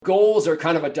goals are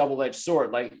kind of a double-edged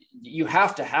sword. Like, you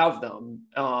have to have them.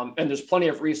 And there's plenty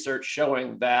of research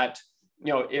showing that,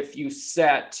 if you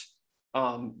set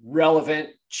relevant,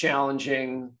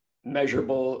 challenging,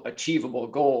 measurable, achievable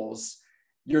goals,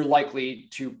 you're likely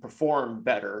to perform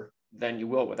better than you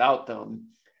will without them.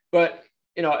 But,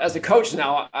 as a coach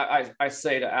now, I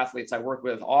say to athletes I work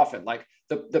with often, like,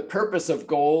 the purpose of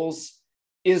goals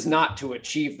is not to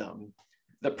achieve them.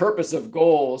 The purpose of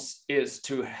goals is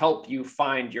to help you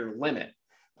find your limit.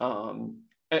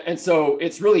 And so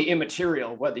it's really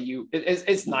immaterial whether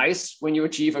it's nice when you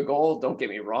achieve a goal, don't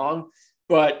get me wrong.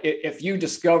 But if you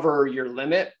discover your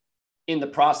limit in the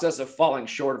process of falling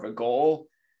short of a goal,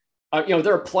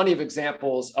 there are plenty of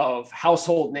examples of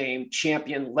household name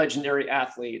champion legendary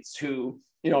athletes who,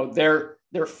 their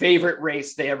favorite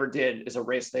race they ever did is a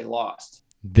race they lost.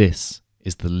 This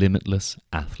is the Limitless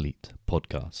Athlete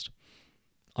podcast.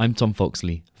 I'm Tom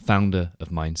Foxley, founder of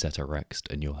Mindset RX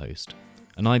and your host.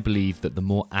 And I believe that the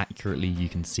more accurately you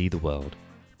can see the world,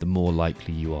 the more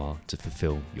likely you are to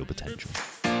fulfill your potential.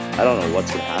 I don't know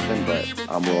what's going to happen, but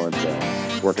I'm willing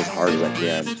to work as hard as I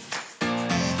can.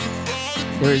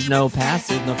 There is no past,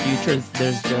 there's no future,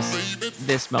 there's just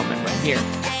this moment right here.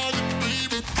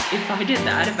 If I did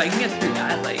that, if I can get through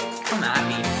that, like, come at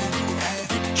me.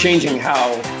 Changing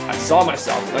how I saw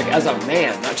myself, like, as a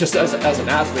man, not just as an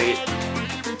athlete.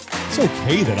 It's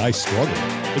okay that I struggle.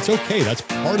 It's okay. That's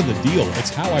part of the deal. It's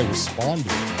how I respond to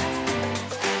it.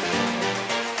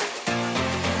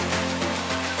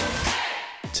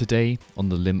 Today on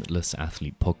the Limitless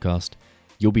Athlete podcast,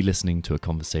 you'll be listening to a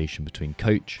conversation between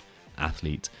coach,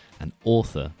 athlete, and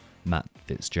author Matt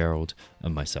Fitzgerald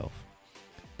and myself.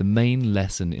 The main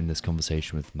lesson in this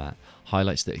conversation with Matt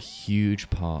highlights that a huge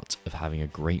part of having a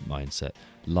great mindset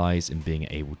lies in being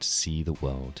able to see the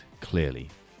world clearly.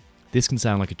 This can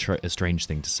sound like a strange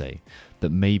thing to say, that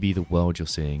maybe the world you're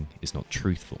seeing is not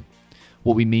truthful.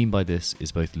 What we mean by this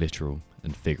is both literal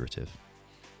and figurative.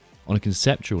 On a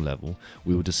conceptual level,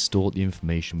 we will distort the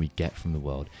information we get from the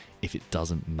world if it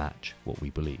doesn't match what we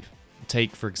believe.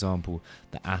 Take, for example,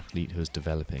 the athlete who is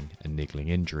developing a niggling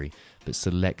injury, but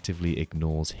selectively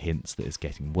ignores hints that it's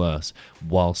getting worse,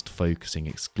 whilst focusing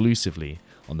exclusively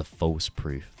on the false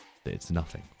proof that it's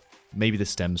nothing. Maybe this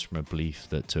stems from a belief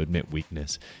that to admit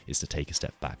weakness is to take a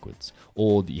step backwards,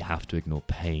 or that you have to ignore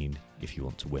pain if you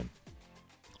want to win.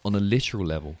 On a literal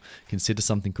level, consider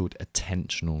something called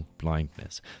attentional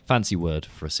blindness, fancy word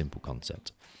for a simple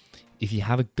concept. If you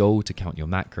have a goal to count your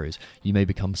macros, you may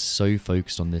become so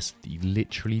focused on this that you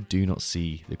literally do not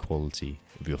see the quality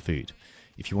of your food.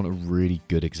 If you want a really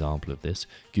good example of this,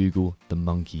 Google the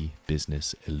monkey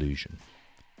business illusion.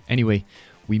 Anyway,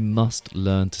 we must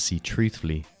learn to see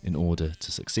truthfully in order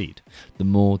to succeed. The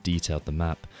more detailed the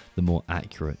map, the more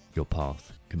accurate your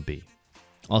path can be.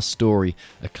 Our story,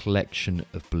 a collection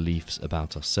of beliefs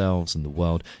about ourselves and the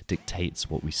world, dictates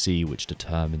what we see, which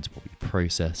determines what we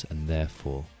process and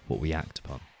therefore what we act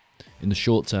upon. In the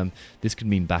short term, this could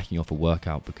mean backing off a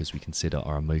workout because we consider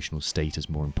our emotional state as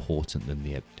more important than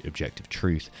the objective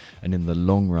truth. And in the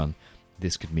long run,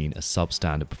 this could mean a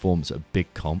substandard performance at a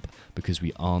big comp because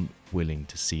we aren't willing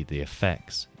to see the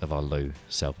effects of our low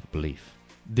self-belief.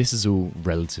 This is all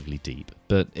relatively deep,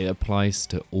 but it applies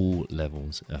to all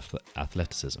levels of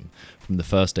athleticism, from the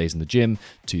first days in the gym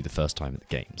to the first time at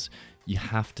the games. You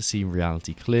have to see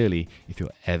reality clearly if you're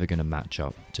ever going to match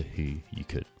up to who you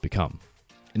could become.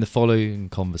 In the following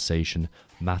conversation,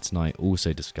 Matt and I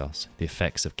also discuss the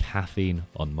effects of caffeine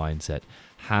on mindset,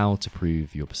 how to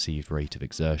prove your perceived rate of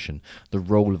exertion, the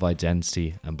role of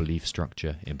identity and belief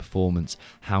structure in performance,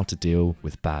 how to deal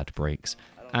with bad breaks,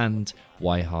 and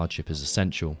why hardship is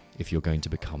essential if you're going to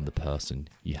become the person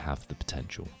you have the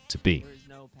potential to be.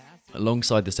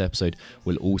 Alongside this episode,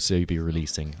 we'll also be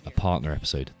releasing a partner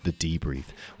episode, The Debrief,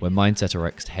 where Mindset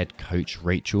RX head coach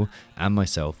Rachel and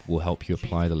myself will help you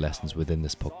apply the lessons within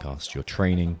this podcast to your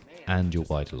training and your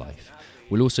wider life.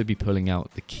 We'll also be pulling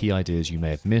out the key ideas you may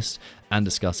have missed and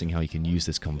discussing how you can use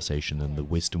this conversation and the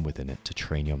wisdom within it to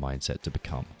train your mindset to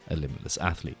become a limitless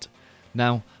athlete.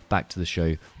 Now, back to the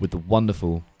show with the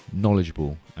wonderful,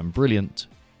 knowledgeable, and brilliant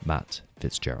Matt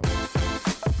Fitzgerald.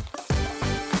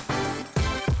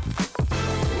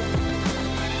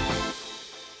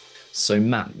 So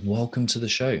Matt, welcome to the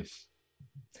show.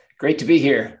 Great to be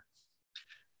here.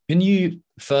 Can you,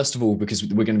 first of all, because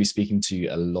we're going to be speaking to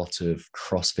a lot of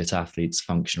CrossFit athletes,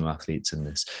 functional athletes in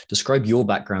this, describe your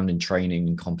background in training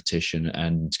and competition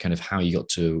and kind of how you got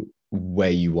to where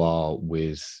you are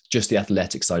with just the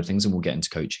athletic side of things, and we'll get into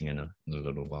coaching in a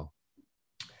little while.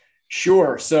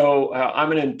 Sure. So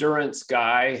I'm an endurance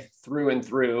guy through and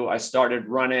through. I started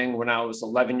running when I was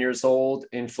 11 years old,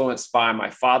 influenced by my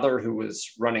father, who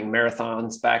was running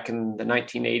marathons back in the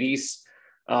 1980s.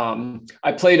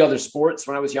 I played other sports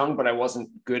when I was young, but I wasn't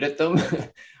good at them.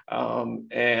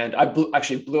 And I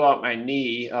actually blew out my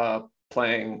knee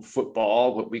playing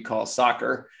football, what we call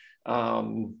soccer,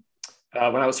 when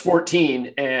I was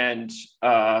 14. And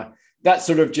that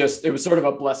sort of it was sort of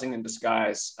a blessing in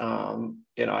disguise.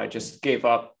 I just gave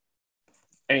up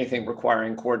anything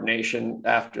requiring coordination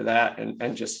after that,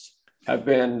 and just have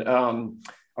been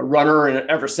a runner, and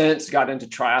ever since got into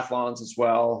triathlons as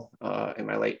well. In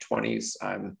my late 20s,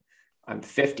 I'm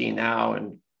 50 now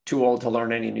and too old to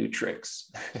learn any new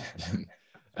tricks.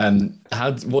 What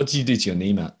did you do to your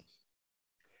knee, Matt?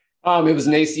 It was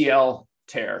an ACL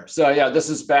tear. So yeah, this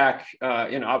is back,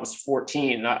 I was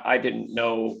 14. I didn't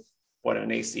know what an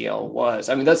ACL was.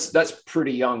 I mean, that's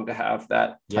pretty young to have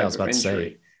that type of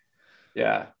injury.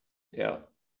 Yeah.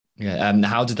 And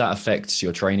how did that affect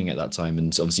your training at that time?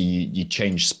 And obviously you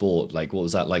changed sport. Like, what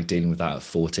was that like dealing with that at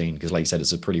 14? Because like you said,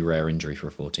 it's a pretty rare injury for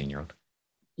a 14-year-old.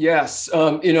 Yes.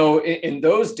 In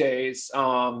those days,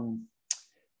 the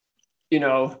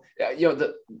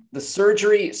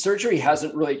surgery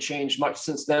hasn't really changed much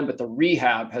since then, but the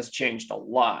rehab has changed a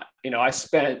lot. I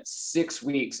spent 6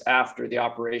 weeks after the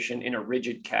operation in a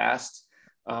rigid cast.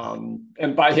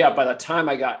 And by the time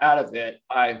I got out of it,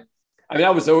 I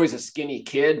was always a skinny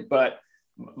kid, but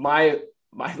my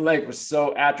leg was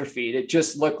so atrophied. It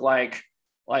just looked like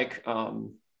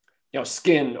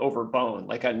skin over bone,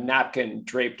 like a napkin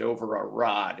draped over a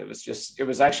rod. It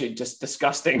was actually just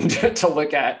disgusting to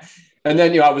look at. And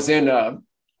then, I was in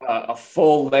a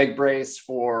full leg brace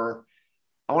for,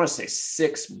 I want to say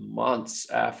 6 months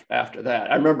after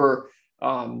that. I remember,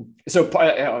 it's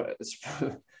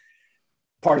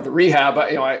part of the rehab.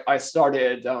 I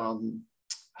started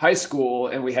high school,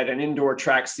 and we had an indoor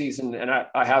track season, and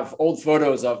I have old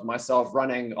photos of myself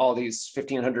running all these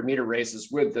 1,500 meter races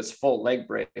with this full leg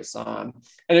brace on,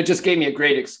 and it just gave me a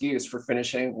great excuse for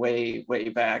finishing way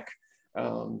back.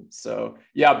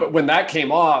 But when that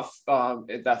came off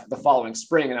the following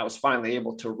spring, and I was finally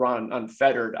able to run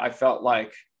unfettered, I felt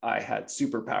like I had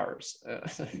superpowers.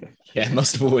 Yeah, it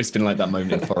must have always been like that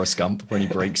moment in Forrest Gump when he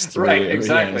breaks through. Right,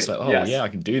 exactly. Yeah, it's like, yes. Yeah, I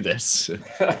can do this.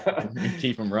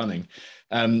 Keep him running.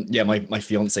 My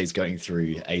fiance is going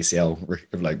through ACL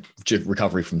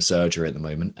recovery from surgery at the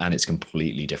moment, and it's a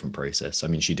completely different process. I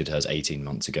mean, she did hers 18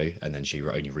 months ago, and then she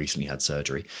only recently had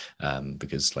surgery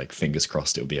because, like, fingers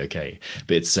crossed it'll be okay.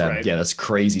 But it's that's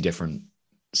crazy different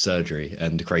surgery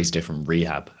and crazy different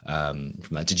rehab from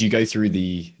that. Did you go through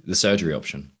the surgery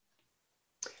option?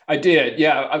 I did,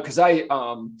 yeah, because I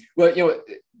want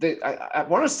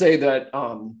to say that,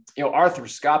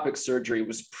 arthroscopic surgery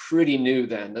was pretty new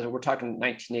then. We're talking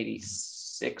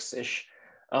 1986-ish.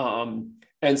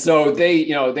 And so they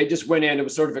just went in, it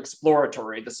was sort of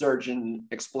exploratory. The surgeon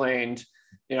explained,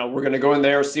 we're going to go in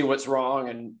there, see what's wrong,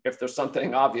 and if there's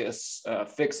something obvious,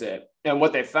 fix it. And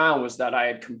what they found was that I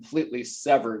had completely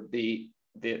severed the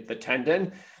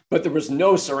tendon, but there was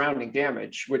no surrounding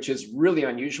damage, which is really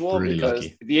unusual because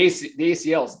the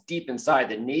ACL is deep inside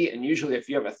the knee. And usually if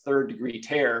you have a 3rd degree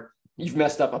tear, you've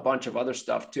messed up a bunch of other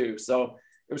stuff too. So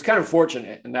it was kind of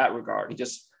fortunate in that regard. He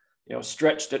just,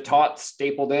 stretched it taut,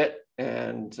 stapled it,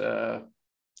 and a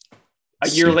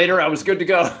year later I was good to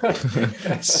go.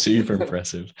 Super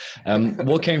impressive.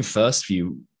 What came first for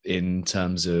you in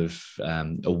terms of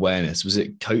awareness? Was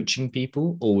it coaching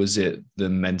people, or was it the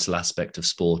mental aspect of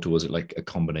sport, or was it like a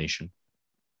combination?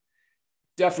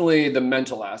 Definitely the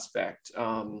mental aspect.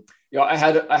 I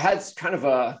had kind of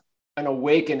an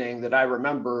awakening that I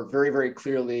remember very, very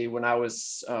clearly when I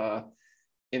was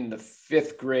in the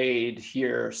 5th grade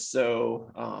here.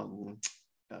 So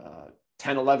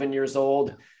 10, 11 years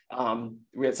old.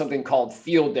 We had something called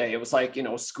field day. It was like,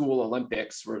 school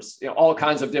Olympics, where all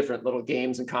kinds of different little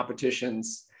games and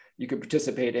competitions you could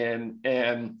participate in.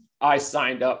 And I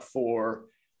signed up for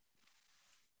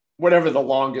whatever the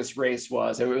longest race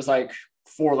was. It was like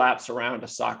 4 laps around a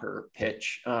soccer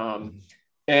pitch.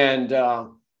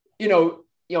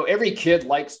 Every kid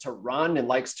likes to run and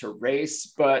likes to race,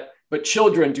 but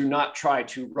children do not try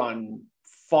to run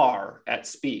far at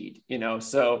speed,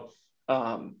 So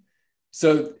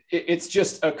it's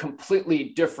just a completely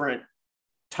different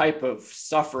type of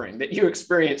suffering that you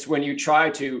experience when you try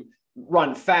to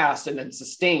run fast and then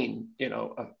sustain,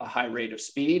 a high rate of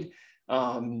speed.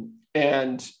 That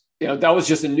was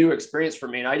just a new experience for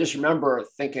me. And I just remember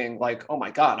thinking like, oh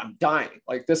my God, I'm dying.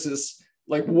 Like, this is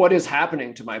like, what is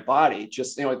happening to my body?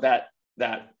 Just, that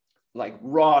like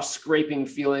raw scraping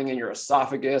feeling in your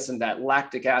esophagus and that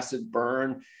lactic acid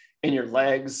burn in your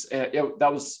legs.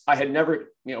 I had never,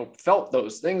 felt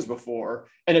those things before.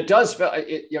 And it does feel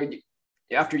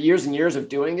after years and years of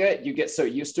doing it, you get so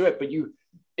used to it, but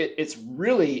it's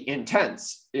really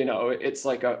intense. It's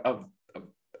like a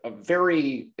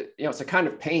very, it's a kind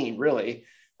of pain really.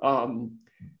 But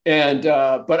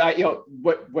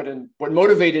what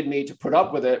motivated me to put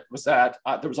up with it was that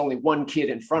there was only one kid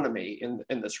in front of me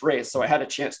in this race. So I had a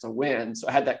chance to win. So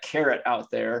I had that carrot out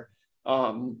there.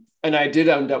 And I did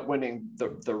end up winning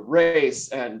the race.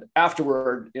 And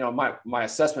afterward, my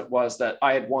assessment was that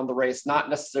I had won the race, not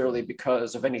necessarily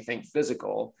because of anything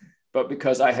physical, but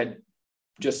because I had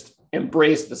just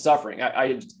embraced the suffering.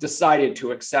 I decided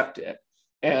to accept it.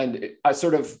 And I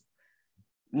sort of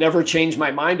never changed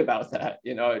my mind about that.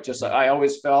 I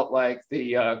always felt like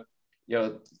the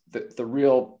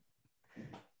real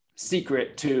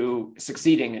secret to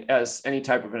succeeding as any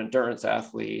type of an endurance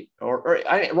athlete, or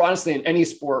honestly in any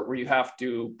sport where you have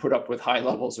to put up with high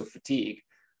levels of fatigue,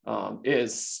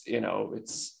 is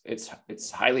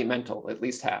it's highly mental, at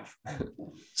least half.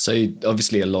 So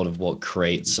obviously a lot of what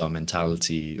creates our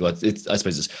mentality, I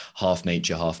suppose it's half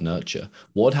nature, half nurture.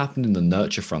 What happened in the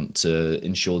nurture front to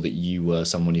ensure that you were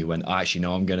someone who went, actually,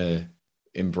 no, I'm going to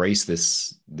embrace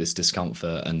this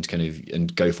discomfort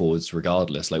and go forwards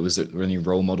regardless? Like, were there any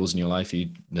role models in your life who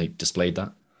displayed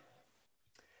that?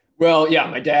 Well, yeah,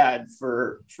 my dad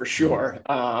for sure.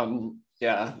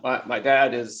 My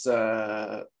dad is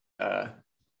a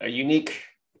unique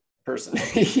person.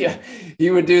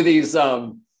 He would do these.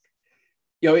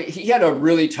 He had a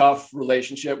really tough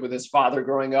relationship with his father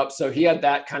growing up, so he had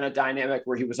that kind of dynamic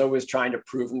where he was always trying to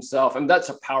prove himself, and that's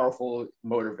a powerful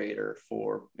motivator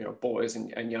for boys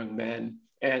and young men.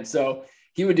 And so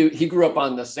he grew up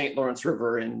on the St. Lawrence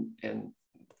River and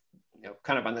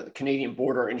kind of on the Canadian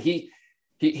border, and he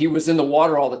was in the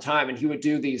water all the time, and he would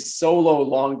do these solo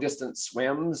long distance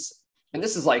swims. And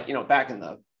this is like, back in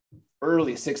the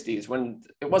early 60s when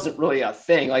it wasn't really a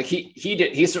thing. Like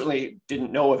he certainly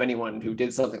didn't know of anyone who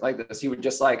did something like this. He would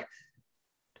just like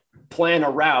plan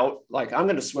a route, like I'm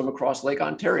going to swim across Lake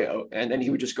Ontario. And then he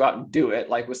would just go out and do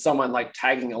it, like with someone like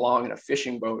tagging along in a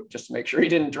fishing boat just to make sure he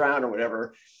didn't drown or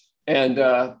whatever. And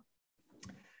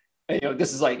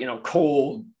this is like,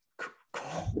 cold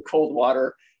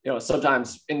water,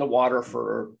 sometimes in the water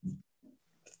for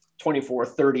 24,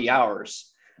 30 hours.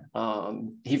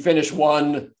 He finished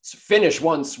one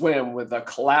swim with a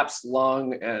collapsed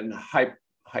lung and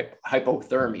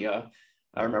hypothermia.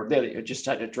 I remember they just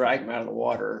had to drag him out of the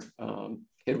water.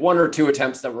 He had one or two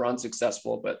attempts that were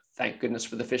unsuccessful, but thank goodness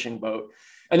for the fishing boat.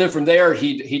 And then from there,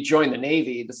 he joined the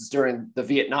Navy. This is during the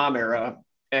Vietnam era,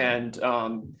 and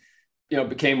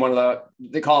became one of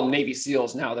they call them Navy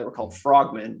SEALs now. They were called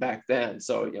frogmen back then.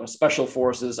 So, special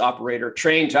forces operator,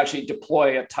 trained to actually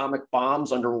deploy atomic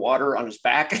bombs underwater on his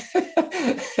back.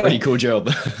 Pretty cool job.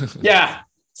 Yeah.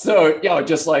 So,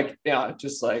 just kind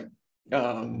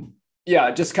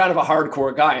of a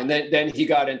hardcore guy. And then he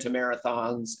got into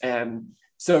marathons. And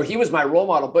so he was my role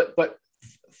model, but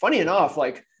funny enough,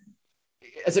 like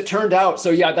as it turned out, so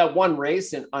yeah, that one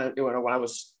race when I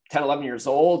was 10, 11 years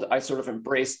old, I sort of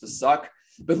embraced the suck.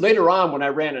 But later on, when I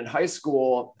ran in high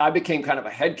school, I became kind of a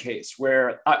head case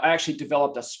where I actually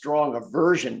developed a strong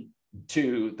aversion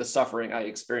to the suffering I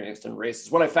experienced in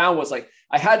races. What I found was like,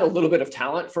 I had a little bit of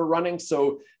talent for running.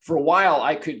 So for a while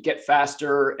I could get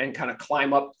faster and kind of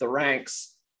climb up the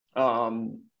ranks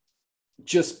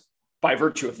just by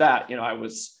virtue of that. I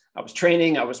was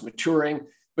training, I was maturing,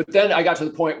 but then I got to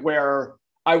the point where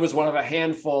I was one of a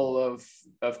handful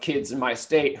of kids in my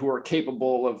state who were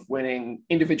capable of winning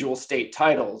individual state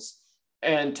titles.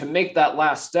 And to make that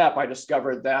last step, I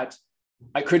discovered that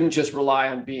I couldn't just rely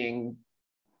on being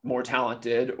more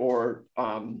talented or,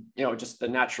 just the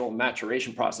natural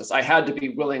maturation process. I had to be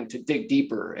willing to dig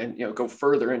deeper and, go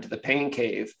further into the pain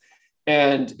cave.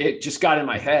 And it just got in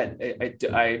my head.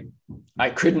 I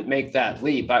couldn't make that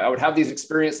leap. I would have these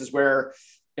experiences where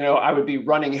I would be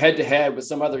running head to head with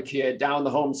some other kid down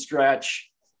the home stretch.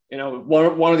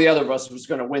 One of the other of us was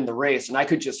going to win the race, and I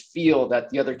could just feel that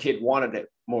the other kid wanted it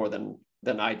more than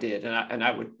I did, and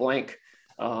I would blank.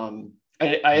 And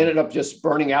I ended up just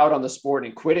burning out on the sport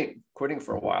and quitting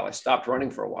for a while. I stopped running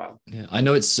for a while. Yeah, I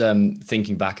know it's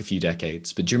thinking back a few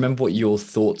decades, but do you remember what your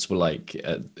thoughts were like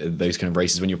at those kind of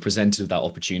races when you're presented with that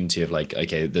opportunity of like,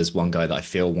 okay, there's one guy that I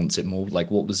feel wants it more?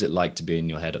 Like, what was it like to be in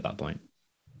your head at that point?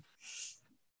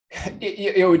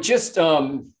 It would just,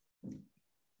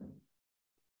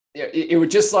 it would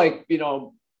just like, it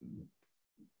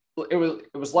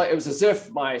was as if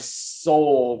my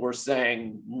soul were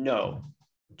saying, no,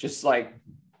 just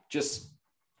just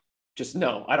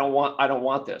no, I don't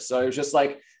want this. So it was just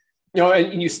like,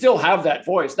 and you still have that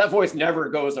voice. That voice never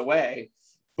goes away,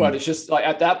 but it's just like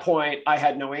at that point I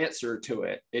had no answer to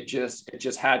it. It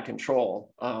just had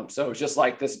control. So it was just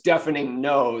like this deafening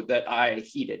no that I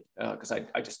heeded because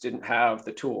I just didn't have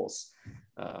the tools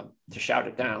to shout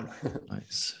it down.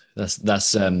 Nice.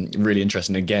 That's really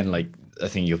interesting. Again, like I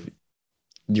think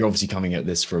you're obviously coming at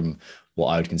this from what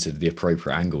I would consider the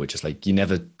appropriate angle, which is like you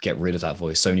never get rid of that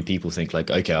voice. So many people think like,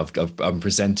 okay, I'm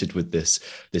presented with this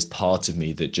part of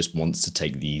me that just wants to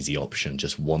take the easy option,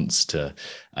 just wants to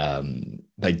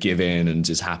like give in and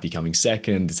is happy coming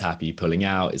second, is happy pulling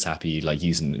out, is happy like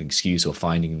using an excuse or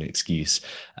finding an excuse.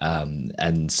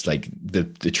 And like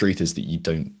the truth is that you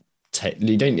don't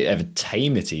ever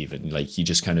tame it even. Like you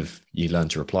just kind of, you learn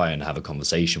to reply and have a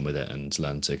conversation with it and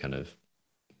learn to kind of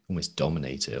almost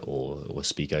dominate it or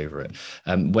speak over it.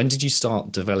 When did you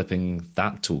start developing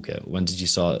that toolkit? When did you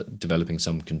start developing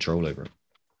some control over it?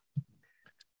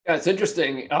 Yeah, it's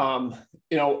interesting. So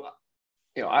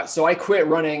I quit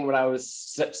running when I was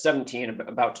 17,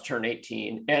 about to turn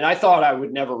 18, and I thought I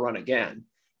would never run again.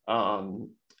 And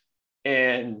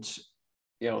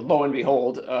lo and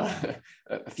behold, a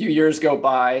few years go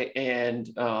by, and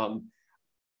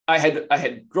I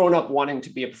had grown up wanting to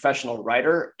be a professional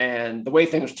writer, and the way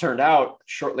things turned out,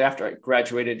 shortly after I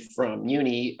graduated from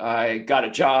uni, I got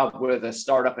a job with a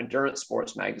startup endurance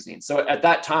sports magazine. So at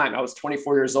that time, I was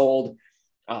 24 years old,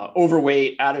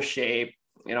 overweight, out of shape.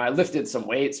 I lifted some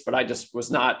weights, but I just was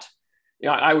not.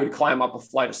 I would climb up a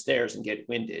flight of stairs and get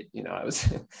winded. I was.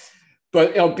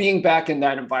 But being back in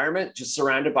that environment, just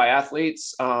surrounded by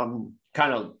athletes,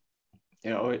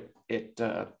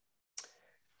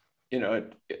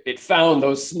 it found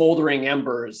those smoldering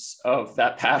embers of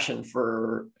that passion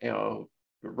for,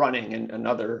 running and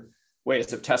other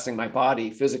ways of testing my body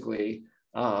physically.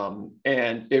 And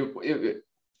it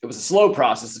was a slow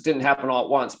process. It didn't happen all at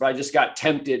once, but I just got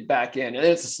tempted back in, and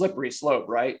it's a slippery slope,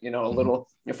 right? If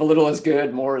a little is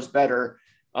good, more is better.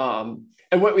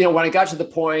 And when I got to the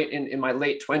point in my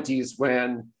late 20s,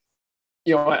 when,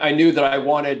 I knew that I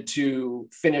wanted to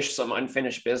finish some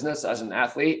unfinished business as an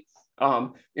athlete,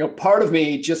 part of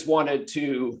me just wanted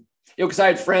to, because I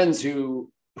had friends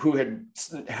who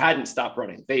hadn't stopped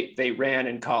running. They ran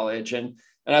in college, and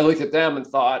I looked at them and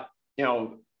thought,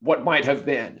 what might have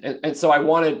been. And so I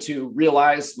wanted to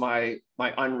realize my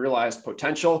unrealized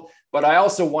potential, but I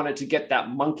also wanted to get that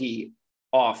monkey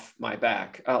off my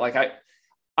back.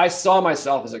 I saw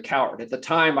myself as a coward. At the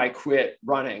time I quit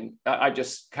running, I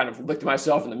just kind of looked at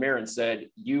myself in the mirror and said,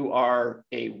 you are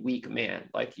a weak man.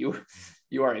 Like you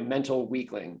are a mental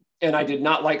weakling. And I did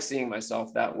not like seeing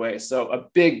myself that way. So a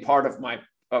big part of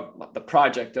the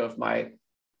project of my,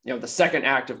 the second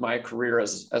act of my career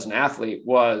as an athlete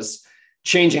was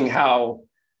changing how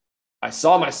I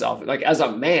saw myself, like as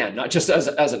a man, not just as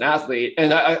an athlete.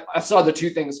 And I saw the two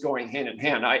things going hand in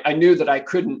hand. I knew that I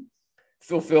couldn't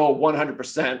fulfill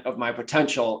 100% of my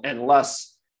potential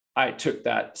unless I took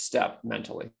that step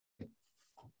mentally.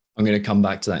 I'm going to come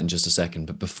back to that in just a second,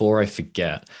 but before I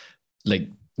forget, like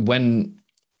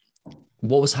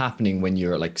what was happening when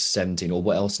you're like 17, or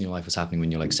what else in your life was happening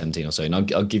when you're like 17 or so? And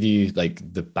I'll give you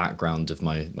like the background of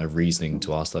my reasoning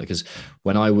to ask that, because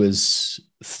when I was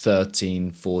 13,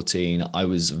 14, I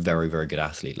was a very, very good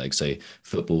athlete. Like, so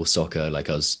football, soccer, like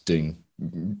I was doing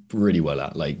really well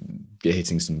at, like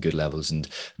hitting some good levels and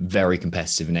very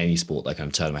competitive in any sport that I kind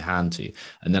of turned my hand to.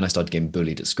 And then I started getting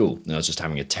bullied at school, and I was just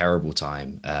having a terrible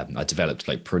time. I developed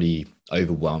like pretty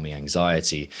overwhelming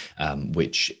anxiety,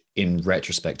 which in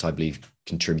retrospect, I believe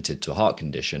contributed to a heart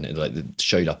condition. It like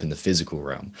showed up in the physical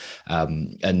realm.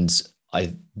 And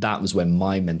that was when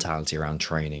my mentality around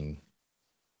training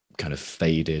kind of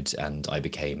faded, and I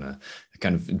became a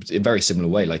kind of a very similar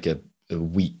way, like a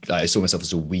weak, I saw myself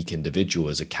as a weak individual,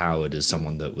 as a coward, as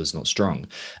someone that was not strong.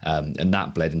 And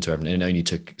that bled into everything. It only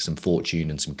took some fortune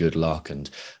and some good luck and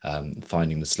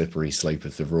finding the slippery slope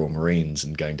of the Royal Marines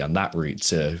and going down that route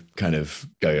to kind of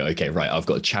go, okay, right, I've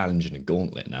got a challenge and a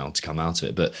gauntlet now to come out of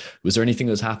it. But was there anything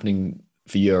that was happening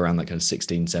for you around that kind of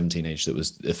 16, 17 age that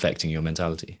was affecting your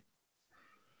mentality?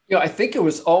 I think it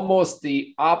was almost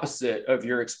the opposite of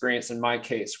your experience in my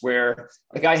case, where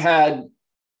like I had,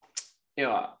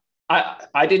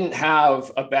 I didn't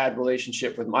have a bad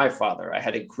relationship with my father. I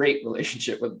had a great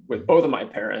relationship with both of my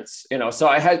parents, so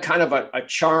I had kind of a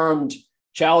charmed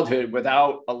childhood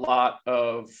without a lot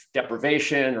of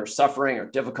deprivation or suffering or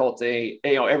difficulty.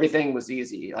 Everything was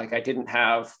easy. Like I didn't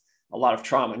have a lot of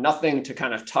trauma, nothing to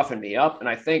kind of toughen me up. And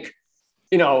I think,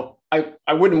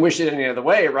 I wouldn't wish it any other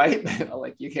way, right?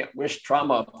 Like you can't wish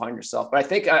trauma upon yourself. But I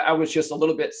think I was just a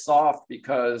little bit soft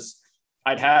because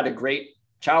I'd had a great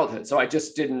childhood. So I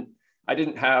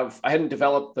hadn't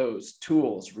developed those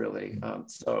tools really.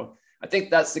 So I think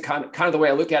that's the kind of the way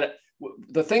I look at it.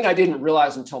 The thing I didn't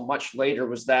realize until much later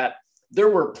was that there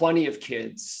were plenty of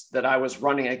kids that I was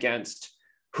running against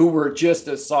who were just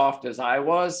as soft as I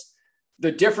was.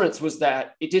 The difference was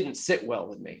that it didn't sit well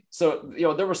with me. So,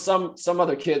 there were some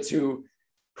other kids who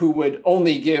would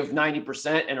only give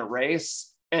 90% in a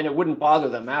race and it wouldn't bother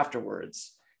them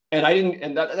afterwards. And I didn't,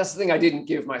 and that's the thing I didn't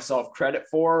give myself credit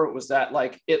for, was that,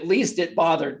 like, at least it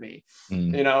bothered me,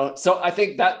 So I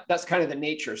think that's kind of the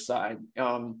nature side.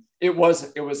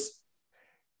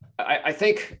 I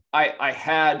think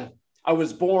I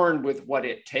was born with what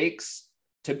it takes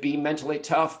to be mentally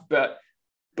tough, but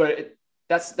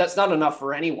that's not enough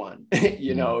for anyone.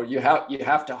 You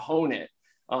have to hone it.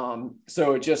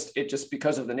 So it just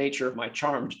because of the nature of my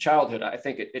charmed childhood, I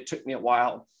think it took me a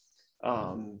while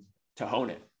to hone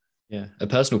it. Yeah. A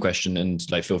personal question, and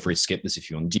like, feel free to skip this if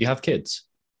you want. Do you have kids?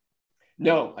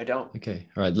 No, I don't. Okay.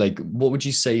 All right. Like, what would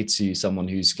you say to someone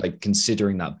who's like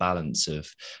considering that balance of,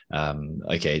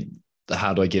 okay,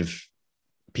 how do I give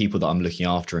people that I'm looking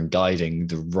after and guiding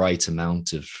the right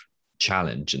amount of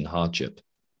challenge and hardship?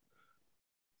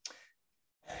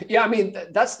 Yeah, I mean,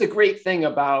 that's the great thing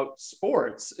about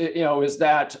sports, is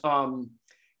that,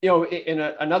 in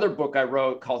another book I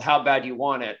wrote called How Bad You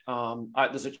Want It,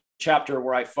 there's a chapter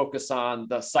where I focus on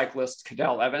the cyclist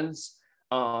Cadel Evans,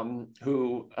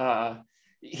 who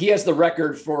he has the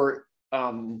record for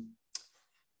no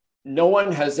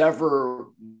one has ever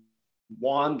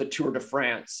won the Tour de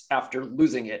France after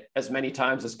losing it as many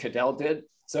times as Cadel did.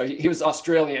 So he was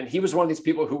Australian. He was one of these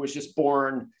people who was just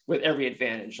born with every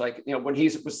advantage. Like, when he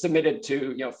was submitted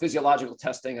to, physiological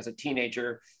testing as a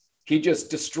teenager, he just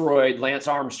destroyed Lance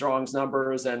Armstrong's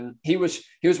numbers. And he was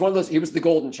one of those, he was the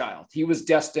golden child. He was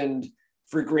destined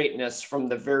for greatness from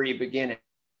the very beginning.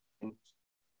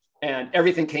 And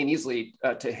everything came easily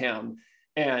to him.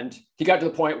 And he got to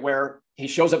the point where he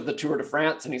shows up at the Tour de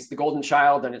France and he's the golden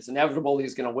child, and it's inevitable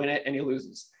he's going to win it, and he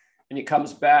loses. And he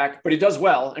comes back, but he does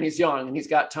well, and he's young and he's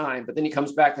got time. But then he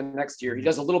comes back the next year. He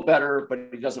does a little better, but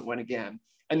he doesn't win again.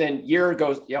 And then year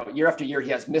after year,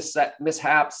 he has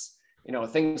mishaps.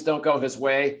 Things don't go his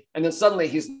way. And then suddenly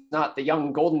he's not the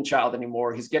young golden child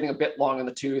anymore. He's getting a bit long in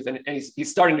the tooth, and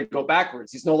he's starting to go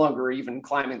backwards. He's no longer even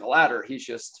climbing the ladder. He's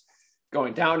just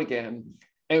going down again.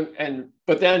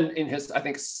 But then in his, I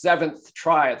think, 7th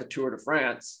try at the Tour de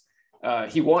France,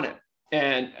 he won it.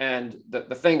 And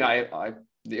the thing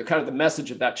kind of the message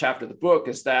of that chapter of the book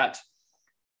is that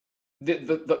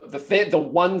the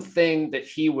one thing that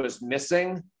he was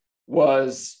missing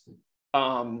was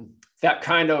that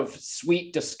kind of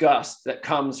sweet disgust that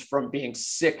comes from being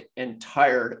sick and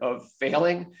tired of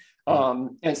failing.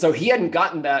 And so he hadn't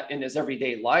gotten that in his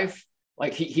everyday life.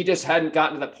 Like he just hadn't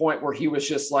gotten to the point where he was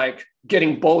just like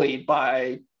getting bullied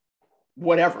by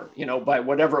whatever, by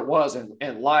whatever it was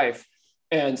in life.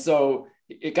 And so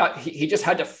he just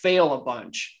had to fail a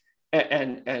bunch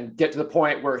and get to the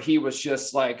point where he was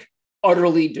just like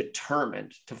utterly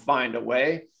determined to find a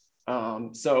way.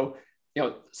 So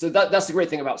that's the great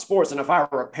thing about sports. And if I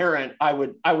were a parent, I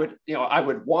would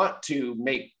want to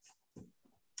make,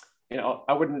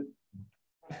 I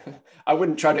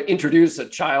wouldn't try to introduce a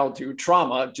child to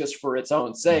trauma just for its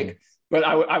own sake, but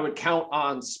I would count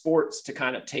on sports to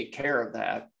kind of take care of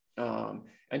that,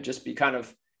 and just be kind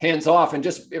of hands off and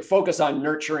just focus on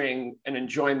nurturing an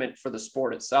enjoyment for the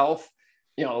sport itself.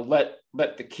 Let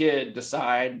the kid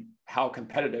decide how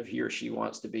competitive he or she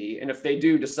wants to be. And if they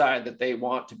do decide that they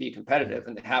want to be competitive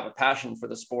and they have a passion for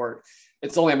the sport,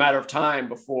 it's only a matter of time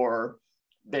before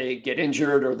they get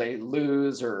injured or they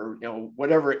lose or,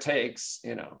 whatever it takes,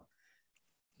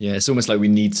 Yeah, it's almost like we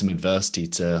need some adversity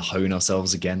to hone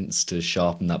ourselves against, to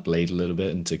sharpen that blade a little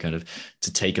bit and to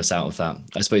take us out of that,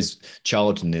 I suppose,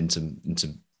 childhood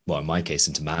into well, in my case,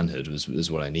 into manhood was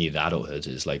what I needed. Adulthood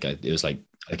is like, it was like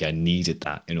I needed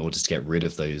that in order to get rid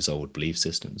of those old belief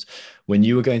systems. When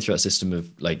you were going through that system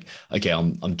of like, okay,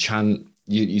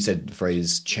 you said the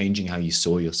phrase changing how you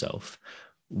saw yourself.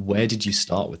 Where did you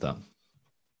start with that?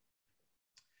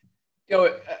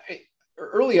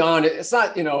 Early on, it's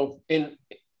not, in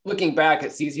looking back,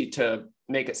 it's easy to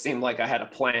make it seem like I had a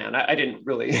plan. I didn't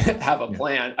really have a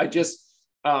plan. I just,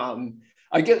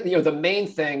 I get, the main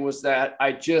thing was that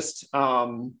I just,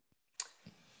 I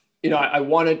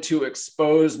wanted to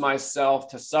expose myself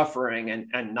to suffering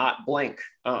and not blink.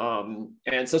 And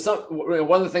so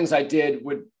one of the things I did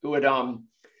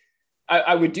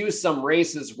I would do some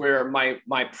races where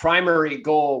my primary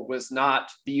goal was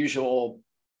not the usual,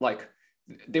 like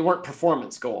they weren't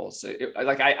performance goals.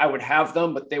 I would have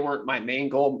them, but they weren't my main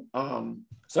goal.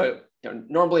 So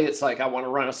normally it's like I want to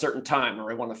run a certain time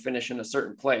or I want to finish in a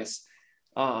certain place.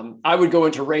 I would go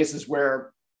into races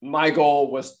where my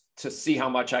goal was to see how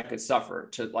much I could suffer.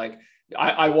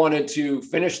 I wanted to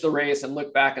finish the race and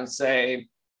look back and say,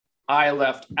 I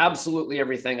left absolutely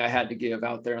everything I had to give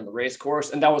out there on the race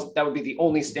course. And that would be the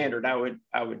only standard I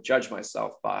would judge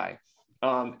myself by.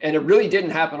 And it really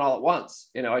didn't happen all at once.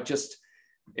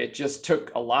 It just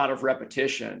took a lot of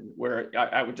repetition where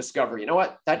I would discover,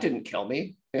 what, that didn't kill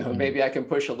me. Maybe I can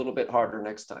push a little bit harder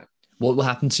next time. What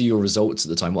happened to your results at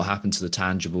the time? What happened to the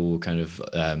tangible kind of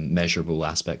measurable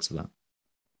aspects of that?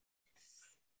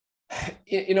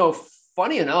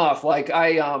 Funny enough,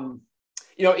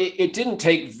 it didn't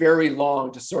take very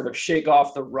long to sort of shake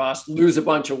off the rust, lose a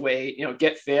bunch of weight,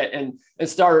 get fit and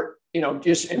start,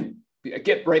 and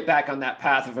get right back on that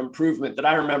path of improvement that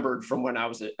I remembered from when I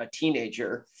was a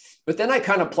teenager. But then I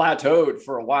kind of plateaued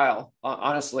for a while,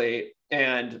 honestly.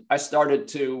 And I started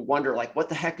to wonder, what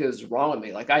the heck is wrong with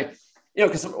me?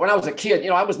 Because when I was a kid,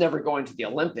 I was never going to the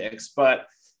Olympics, but,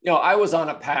 I was on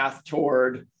a path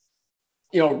toward,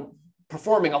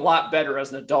 performing a lot better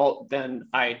as an adult than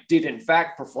I did in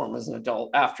fact perform as an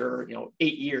adult after,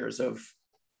 8 years of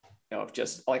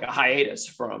just like a hiatus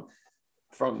from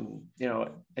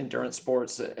endurance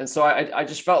sports. And so I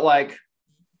just felt like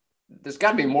there's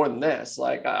got to be more than this.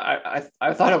 I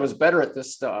thought I was better at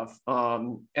this stuff.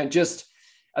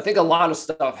 I think a lot of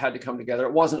stuff had to come together.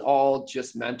 It wasn't all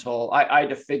just mental. I had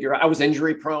to figure out, I was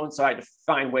injury prone, so I had to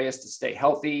find ways to stay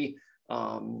healthy.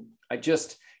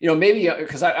 Maybe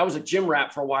because I was a gym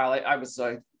rat for a while.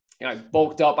 I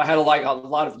bulked up. I had a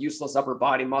lot of useless upper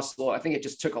body muscle. I think it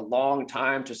just took a long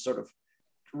time to sort of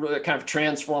really kind of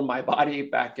transform my body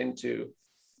back into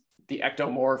the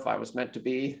ectomorph I was meant to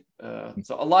be.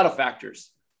 So a lot of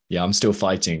factors. Yeah, I'm still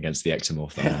fighting against the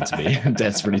ectomorph I want to be. I'm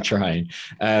desperately trying.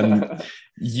 The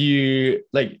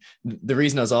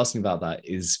reason I was asking about that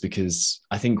is because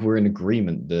I think we're in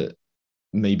agreement that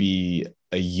maybe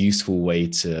a useful way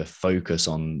to focus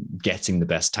on getting the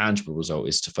best tangible result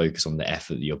is to focus on the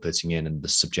effort that you're putting in and the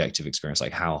subjective experience,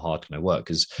 like how hard can I work?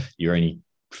 Because you're only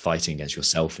fighting against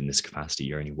yourself in this capacity.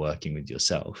 You're only working with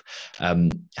yourself.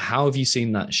 How have you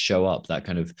seen that show up, that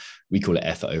kind of, we call it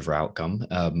effort over outcome,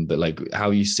 but how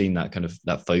have you seen that kind of,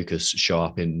 that focus show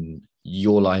up in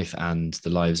your life and the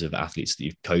lives of athletes that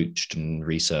you've coached and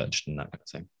researched and that kind of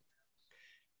thing?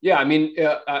 Yeah,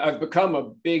 I've become a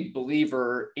big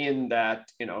believer in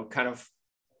that, kind of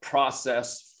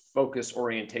process focus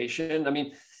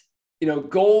orientation.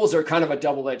 Goals are kind of a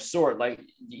double-edged sword.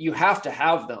 You have to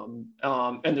have them.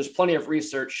 And there's plenty of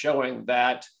research showing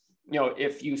that,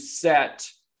 if you set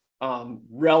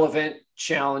relevant,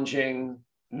 challenging,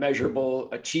 measurable,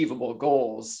 achievable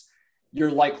goals,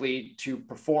 you're likely to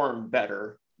perform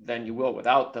better than you will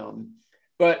without them.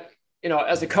 But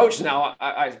as a coach now,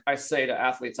 I say to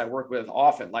athletes I work with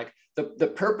often,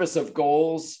 the purpose of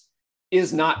goals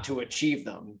is not to achieve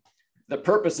them. The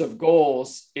purpose of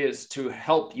goals is to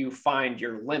help you find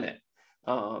your limit.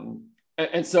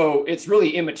 And so it's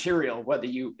really immaterial whether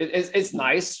it's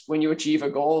nice when you achieve a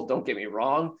goal, don't get me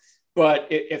wrong. But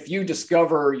if you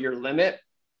discover your limit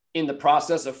in the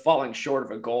process of falling short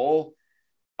of a goal,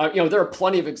 there are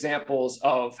plenty of examples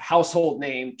of household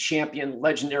name champion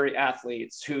legendary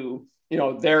athletes who,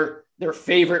 their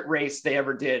favorite race they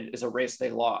ever did is a race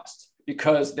they lost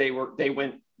because they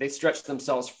stretched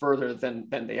themselves further than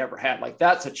they ever had.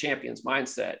 That's a champion's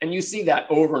mindset. And you see that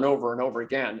over and over and over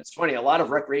again. It's funny. A lot of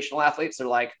recreational athletes are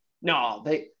like, no,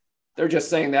 they're just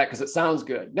saying that because it sounds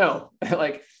good. No,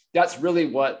 that's really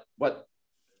what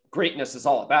greatness is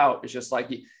all about. It's just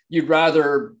you'd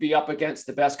rather be up against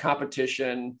the best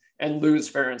competition and lose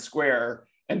fair and square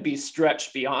and be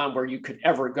stretched beyond where you could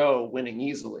ever go winning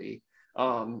easily.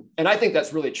 And I think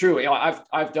that's really true. I've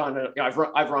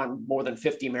run more than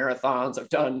 50 marathons. I've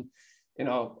done,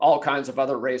 all kinds of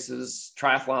other races,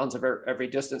 triathlons of every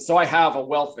distance. So I have a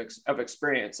wealth of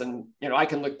experience, and, I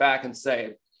can look back and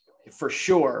say, for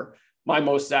sure, my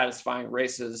most satisfying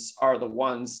races are the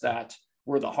ones that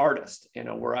were the hardest,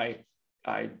 where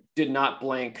I did not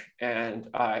blink and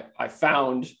I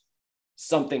found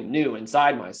something new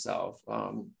inside myself.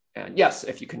 And yes,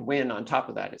 if you can win on top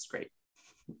of that, it's great.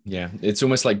 Yeah, it's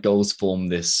almost like goals form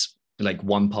this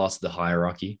one part of the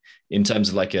hierarchy in terms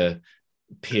of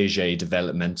Piaget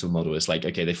developmental model. It's like,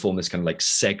 okay, they form this kind of like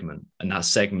segment, and that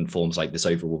segment forms like this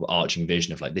overall arching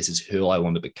vision of like, this is who I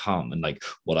want to become and like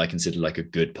what I consider like a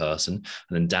good person. And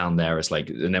then down there is like,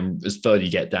 and then as further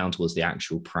you get down towards the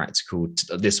actual practical,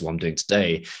 this is what I'm doing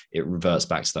today, it reverts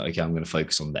back to that, okay, I'm going to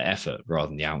focus on the effort rather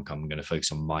than the outcome. I'm going to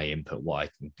focus on my input, what I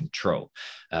can control.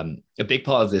 A big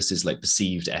part of this is like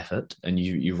perceived effort, and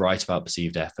you write about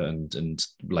perceived effort and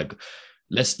like,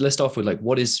 let's start off with like,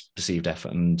 what is perceived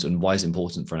effort and why is it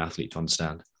important for an athlete to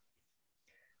understand?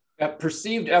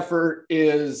 Perceived effort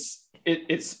is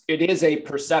it is a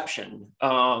perception,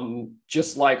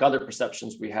 just like other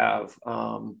perceptions we have.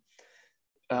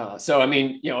 So I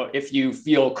mean, if you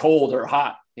feel cold or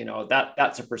hot,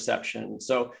 that's a perception.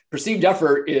 So perceived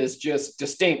effort is just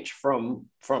distinct from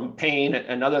pain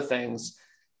and other things.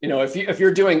 If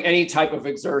you're doing any type of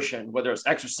exertion, whether it's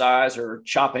exercise or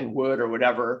chopping wood or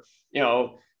whatever,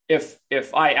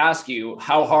 if I ask you,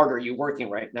 how hard are you working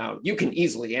right now, you can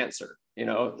easily answer,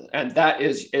 and that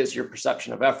is your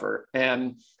perception of effort.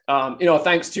 And,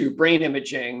 thanks to brain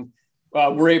imaging,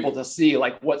 we're able to see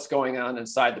like what's going on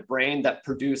inside the brain that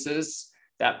produces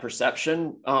that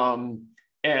perception.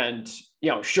 And,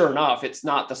 sure enough, it's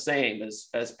not the same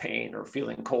as pain or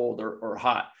feeling cold or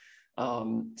hot.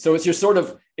 So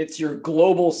it's your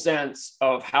global sense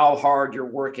of how hard you're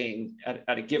working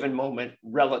at a given moment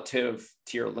relative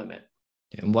to your limit.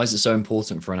 And why is it so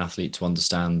important for an athlete to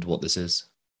understand what this is?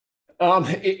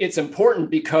 It's important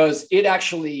because it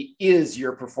actually is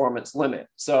your performance limit.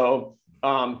 So,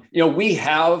 we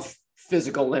have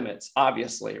physical limits,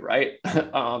 obviously, right?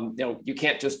 You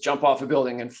can't just jump off a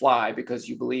building and fly because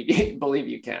you believe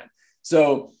you can.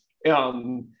 So,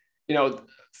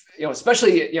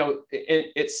 especially,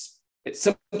 it's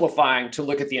simplifying to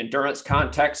look at the endurance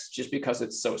context just because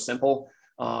it's so simple.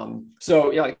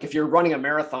 Like if you're running a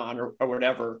marathon or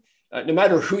whatever, no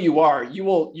matter who you are,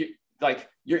 your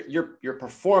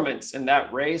performance in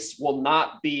that race will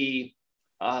not be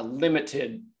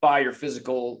limited by your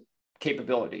physical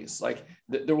capabilities. Like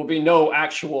there will be no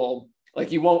actual,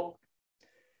 like you won't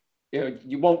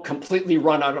completely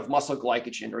run out of muscle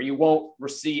glycogen, or you won't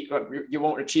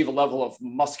achieve a level of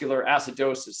muscular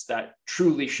acidosis that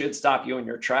truly should stop you in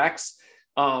your tracks.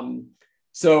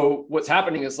 So what's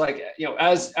happening is like,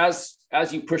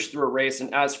 as you push through a race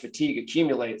and as fatigue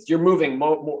accumulates, you're moving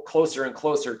more closer and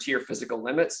closer to your physical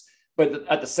limits. But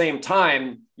at the same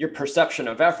time, your perception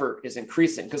of effort is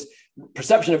increasing, because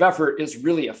perception of effort is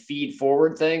really a feed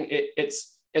forward thing.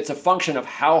 It's a function of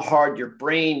how hard your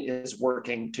brain is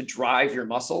working to drive your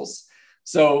muscles.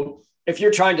 So if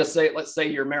you're trying to say, let's say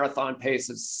your marathon pace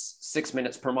is 6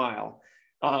 minutes per mile,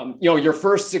 your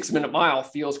first 6 minute mile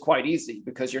feels quite easy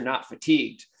because you're not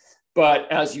fatigued.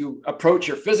 But as you approach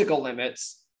your physical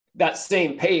limits, that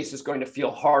same pace is going to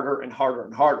feel harder and harder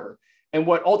and harder. And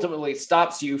what ultimately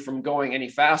stops you from going any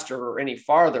faster or any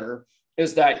farther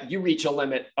is that you reach a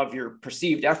limit of your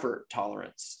perceived effort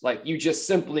tolerance. Like you just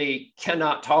simply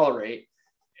cannot tolerate,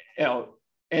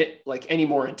 like any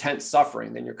more intense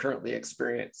suffering than you're currently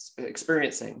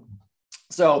experiencing.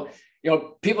 So,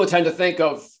 people tend to think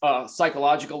of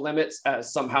psychological limits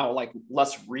as somehow like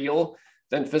less real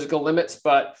than physical limits.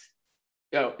 But,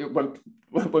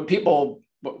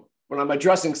 when I'm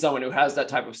addressing someone who has that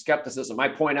type of skepticism, I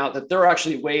point out that there are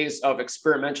actually ways of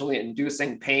experimentally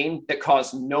inducing pain that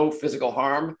cause no physical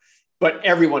harm, but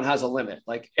everyone has a limit.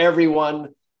 Like everyone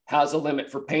has a limit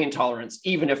for pain tolerance,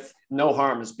 even if no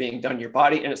harm is being done to your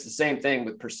body. And it's the same thing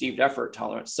with perceived effort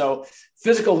tolerance. So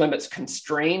physical limits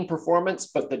constrain performance,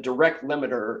 but the direct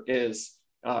limiter is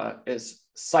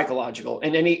psychological.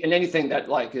 And anything that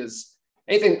like is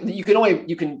anything you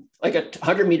can like a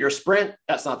 100-meter sprint,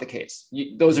 that's not the case.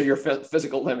 Those are your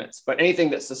physical limits, but anything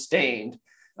that's sustained,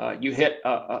 you hit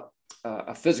a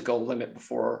psychological limit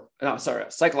before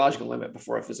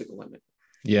a physical limit.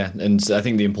 Yeah. And I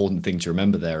think the important thing to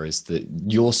remember there is that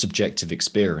your subjective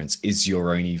experience is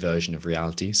your only version of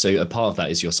reality. So a part of that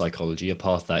is your psychology, a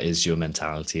part of that is your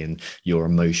mentality and your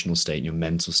emotional state, your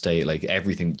mental state, like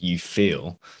everything you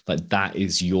feel, like that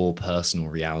is your personal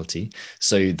reality.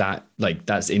 So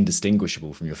that's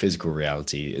indistinguishable from your physical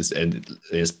reality. It's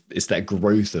that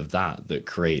growth of that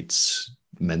creates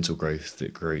mental growth,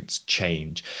 that creates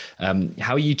change.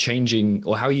 How are you changing,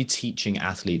 or how are you teaching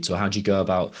athletes, or how do you go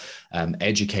about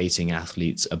educating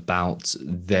athletes about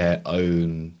their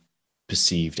own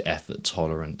perceived effort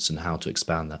tolerance and how to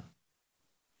expand that?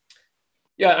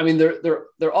 Yeah, I mean, there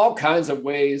are all kinds of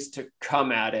ways to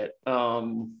come at it.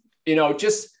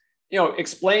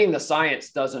 Explaining the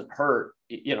science doesn't hurt.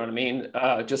 You know what I mean?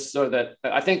 Just so that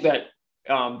I think that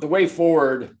the way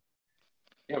forward,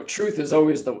 truth is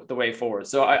always the way forward.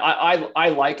 So I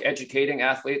like educating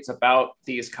athletes about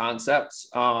these concepts,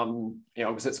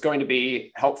 because it's going to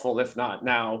be helpful, if not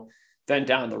now, then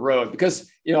down the road.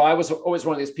 Because, I was always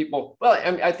one of these people. Well,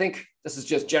 I mean, I think this is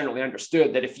just generally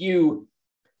understood that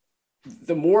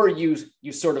the more you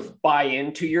sort of buy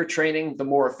into your training, the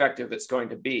more effective it's going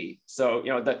to be. So,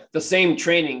 the same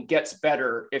training gets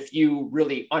better if you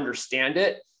really understand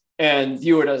it and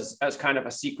view it as kind of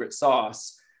a secret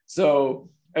sauce. So,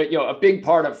 a big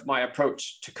part of my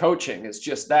approach to coaching is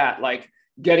just that, like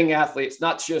getting athletes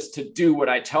not just to do what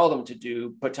I tell them to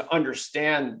do, but to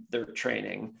understand their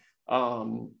training,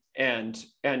 and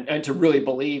to really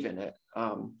believe in it.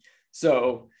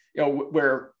 So,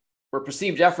 where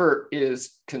perceived effort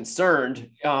is concerned,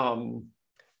 there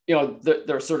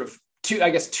are sort of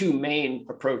two main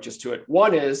approaches to it.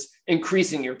 One is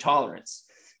increasing your tolerance.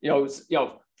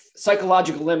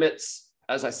 Psychological limits,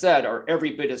 as I said, are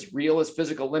every bit as real as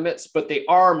physical limits, but they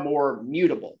are more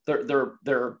mutable.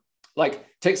 They're like,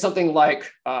 take something like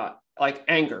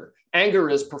anger. Anger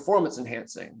is performance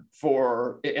enhancing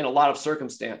in a lot of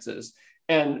circumstances.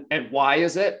 And why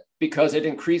is it? Because it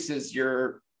increases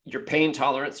your pain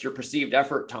tolerance, your perceived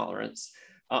effort tolerance.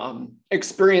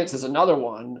 Experience is another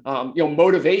one.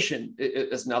 Motivation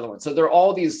is another one. So there are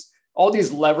all these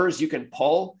levers you can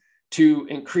pull to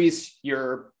increase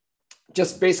your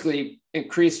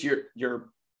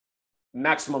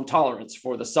maximum tolerance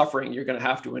for the suffering you're going to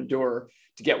have to endure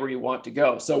to get where you want to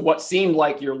go. So what seemed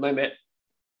like your limit,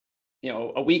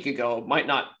 a week ago might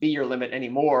not be your limit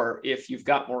anymore if you've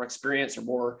got more experience or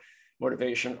more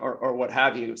motivation or what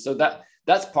have you. So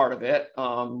that's part of it.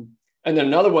 And then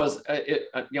another was,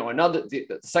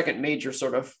 the second major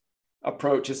sort of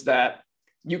approach is that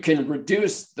you can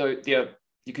reduce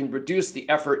the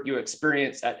effort you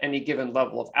experience at any given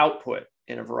level of output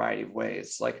in a variety of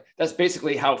ways. Like that's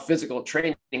basically how physical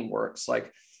training works.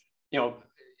 Like,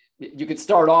 you could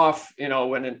start off,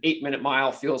 when an 8-minute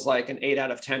mile feels like an 8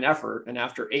 out of 10 effort. And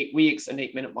after 8 weeks, an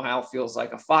 8-minute mile feels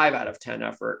like a 5 out of 10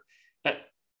 effort.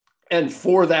 And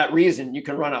for that reason, you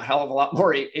can run a hell of a lot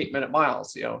more 8-minute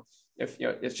miles, if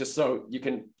it's just so you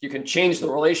can change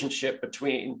the relationship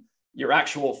between your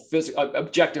actual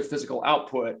objective physical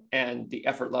output and the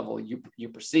effort level you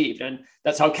perceived. And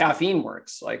that's how caffeine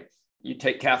works. Like you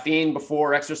take caffeine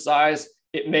before exercise,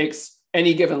 it makes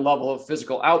any given level of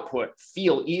physical output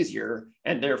feel easier.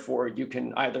 And therefore you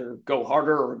can either go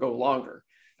harder or go longer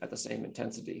at the same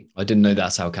intensity. I didn't know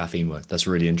that's how caffeine works. That's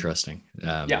really interesting.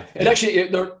 Actually,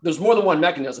 there's more than one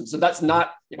mechanism. So that's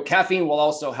not, caffeine will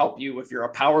also help you if you're a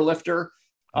power lifter.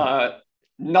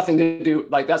 Nothing to do,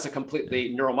 like that's a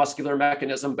completely neuromuscular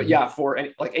mechanism, but for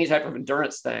any type of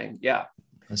endurance thing. Yeah.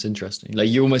 That's interesting. Like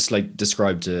you almost like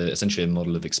described essentially a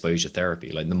model of exposure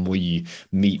therapy. Like the more you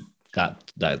meet that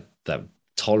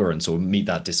tolerance or meet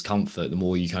that discomfort, the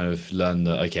more you kind of learn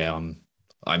that, okay, I'm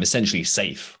essentially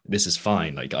safe. This is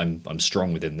fine. Like I'm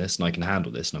strong within this and I can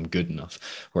handle this and I'm good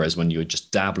enough. Whereas when you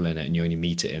just dabble in it and you only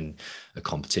meet it in a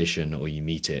competition or you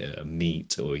meet it at a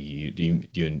meet or you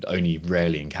only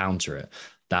rarely encounter it,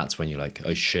 that's when you're like,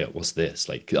 oh shit, what's this?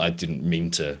 Like, I didn't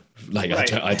mean to, like,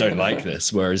 right. I don't like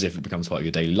this. Whereas if it becomes part of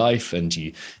your daily life and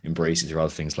you embrace it through other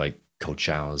things like cold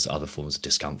showers, other forms of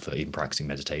discomfort, even practicing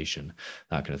meditation,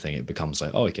 that kind of thing, it becomes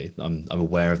like, oh, okay, I'm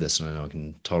aware of this and I know I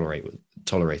can tolerate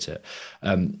it.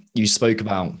 You spoke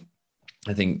about,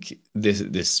 I think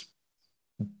this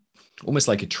almost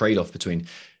like a trade-off between,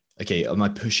 okay, am I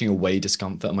pushing away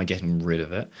discomfort? Am I getting rid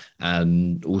of it?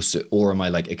 And also, or am I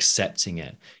like accepting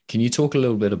it? Can you talk a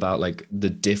little bit about like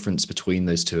the difference between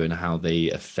those two and how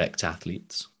they affect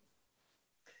athletes?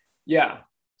 Yeah.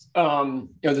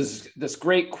 There's this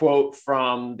great quote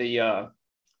from the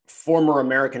former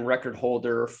American record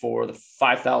holder for the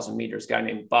 5,000 meters, guy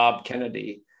named Bob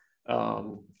Kennedy.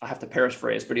 I have to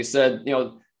paraphrase, but he said,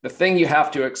 the thing you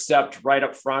have to accept right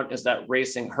up front is that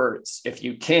racing hurts. If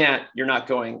you can't, you're not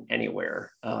going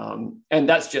anywhere. And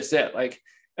that's just it. Like,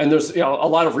 and there's, a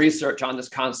lot of research on this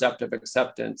concept of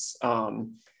acceptance. I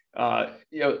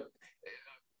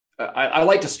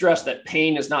like to stress that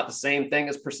pain is not the same thing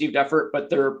as perceived effort, but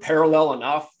they're parallel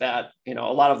enough that, a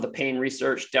lot of the pain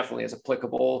research definitely is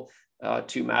applicable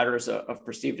to matters of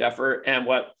perceived effort. And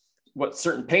what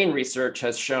certain pain research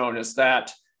has shown is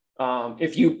that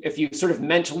if you sort of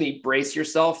mentally brace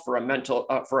yourself for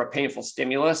a painful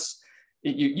stimulus,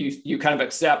 you kind of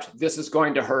accept this is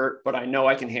going to hurt, but I know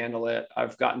I can handle it.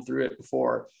 I've gotten through it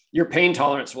before. Your pain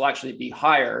tolerance will actually be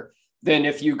higher than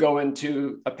if you go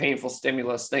into a painful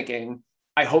stimulus thinking,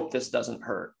 I hope this doesn't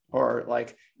hurt, or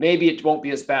like, maybe it won't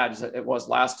be as bad as it was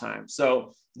last time.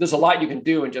 So there's a lot you can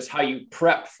do in just how you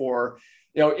prep for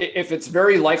if it's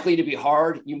very likely to be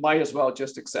hard, you might as well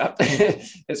just accept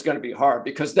it's going to be hard,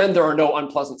 because then there are no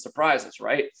unpleasant surprises,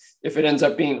 right? If it ends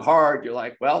up being hard, you're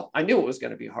like, well, I knew it was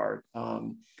going to be hard.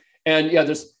 And yeah,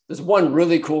 there's one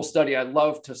really cool study I'd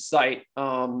love to cite.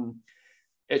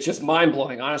 It's just mind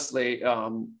blowing, honestly.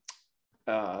 It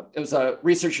was a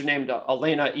researcher named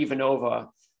Elena Ivanova,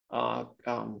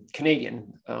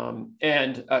 Canadian,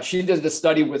 and she did this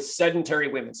study with sedentary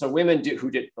women, so women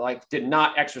who did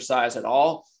not exercise at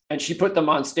all, and she put them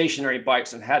on stationary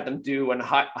bikes and had them do a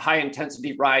high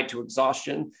intensity ride to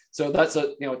exhaustion. So that's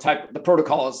the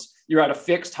protocol is you're at a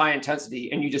fixed high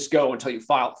intensity and you just go until you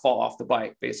fall off the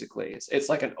bike. Basically, it's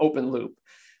like an open loop,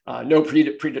 no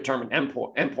predetermined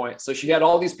endpoint. So she had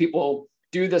all these people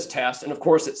do this test, and of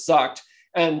course it sucked.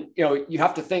 And, you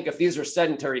have to think, if these are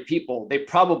sedentary people, they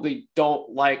probably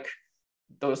don't like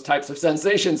those types of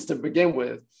sensations to begin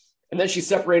with. And then she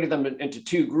separated them into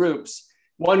two groups.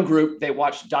 One group, they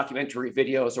watched documentary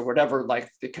videos or whatever, like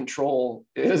the control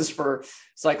is for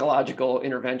psychological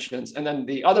interventions. And then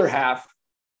the other half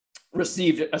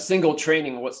received a single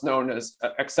training, what's known as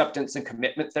acceptance and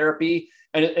commitment therapy.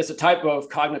 And it's a type of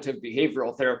cognitive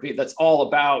behavioral therapy that's all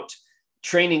about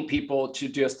training people to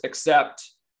just accept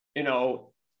the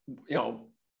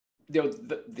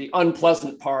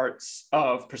unpleasant parts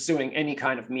of pursuing any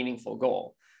kind of meaningful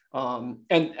goal.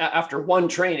 And after one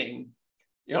training,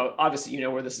 obviously,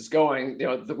 where this is going,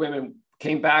 the women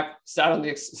came back, sat on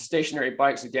the stationary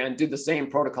bikes again, did the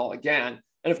same protocol again.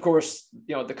 And of course,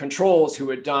 the controls who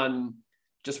had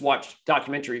just watched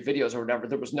documentary videos or whatever,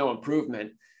 there was no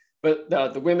improvement. But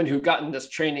the women who gotten this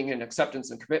training in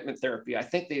acceptance and commitment therapy, I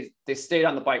think they stayed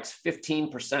on the bikes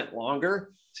 15%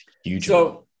 longer. Huge.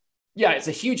 So yeah, it's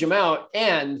a huge amount.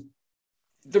 And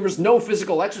there was no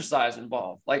physical exercise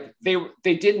involved. Like they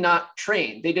did not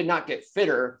train, they did not get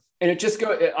fitter. And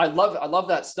I love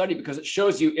that study because it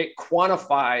shows you, it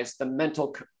quantifies the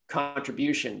mental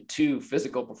contribution to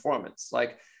physical performance.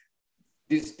 Like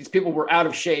these people were out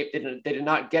of shape. They did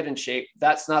not get in shape.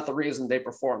 That's not the reason they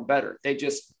performed better. They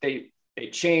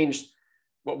changed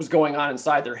what was going on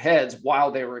inside their heads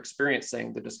while they were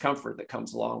experiencing the discomfort that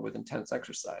comes along with intense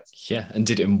exercise. Yeah, and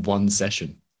did it in one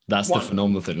session. That's the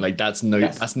phenomenal thing. Like that's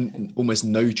almost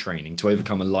no training to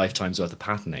overcome a lifetime's worth of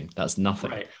patterning. That's nothing.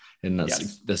 Right. And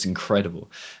that's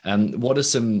incredible. What are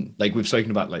some, like we've spoken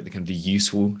about, like the kind of the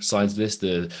useful sides of this,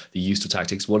 the useful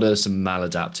tactics. What are some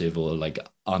maladaptive or like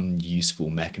unuseful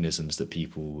mechanisms that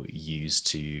people use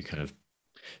to kind of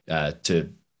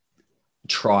to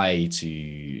try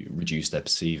to reduce their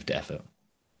perceived effort?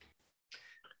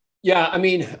 Yeah, I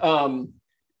mean,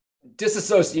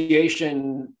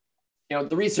 disassociation,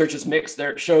 the research is mixed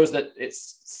there. It shows that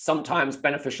it's sometimes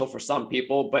beneficial for some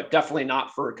people, but definitely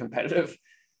not for competitive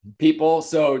people.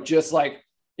 So just like,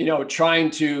 trying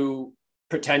to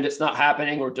pretend it's not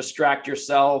happening or distract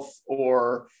yourself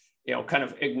or, kind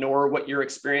of ignore what you're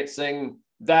experiencing,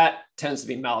 that tends to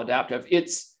be maladaptive.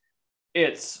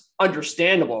 It's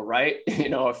understandable, right?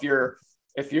 If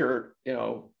you're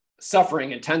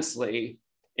suffering intensely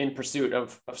in pursuit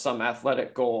of some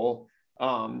athletic goal,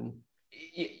 because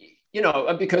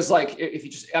like if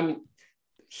you just,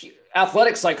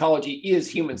 athletic psychology is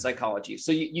human psychology.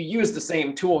 So you use the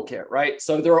same toolkit, right?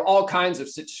 So there are all kinds of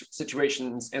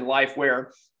situations in life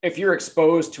where if you're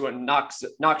exposed to a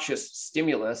noxious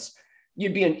stimulus,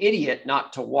 you'd be an idiot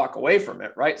not to walk away from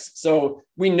it, right? So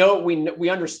we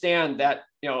understand that,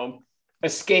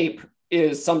 escape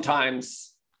is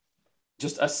sometimes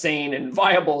just a sane and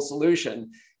viable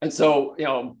solution. And so,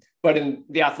 but in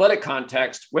the athletic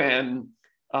context, when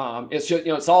it's just,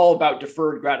 it's all about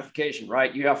deferred gratification,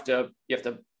 right? You have to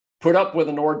put up with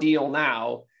an ordeal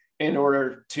now in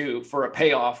order for a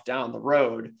payoff down the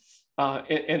road.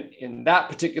 And in that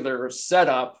particular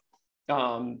setup,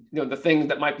 the thing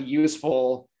that might be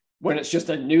useful when it's just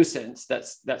a nuisance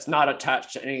that's not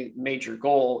attached to any major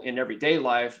goal in everyday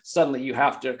life, suddenly you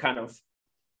have to kind of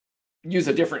use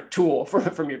a different tool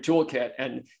from your toolkit,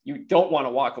 and you don't want to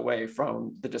walk away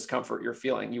from the discomfort you're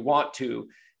feeling. You want to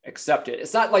accept it.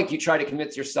 It's not like you try to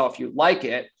convince yourself you like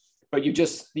it, but you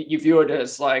view it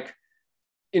as like,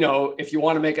 if you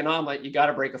want to make an omelet, you got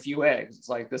to break a few eggs. It's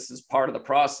like, this is part of the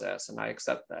process, and I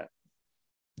accept that.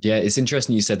 Yeah, it's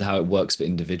interesting you said how it works for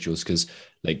individuals, because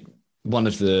like one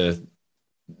of the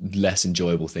less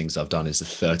enjoyable things I've done is a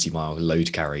 30-mile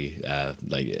load carry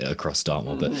like across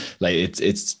Dartmoor, but like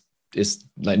it's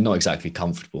like not exactly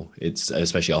comfortable. It's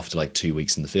especially after like 2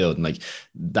 weeks in the field, and like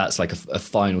that's like a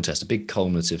final test, a big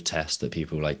cumulative test that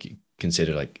people like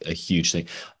consider like a huge thing.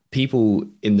 People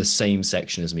in the same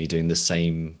section as me doing the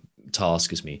same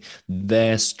task as me,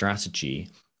 their strategy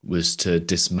was to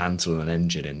dismantle an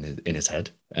engine in his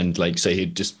head. And like, so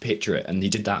he'd just picture it. And he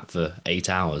did that for 8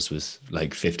 hours with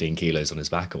like 15 kilos on his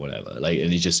back or whatever. Like,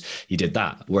 and he did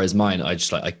that. Whereas mine,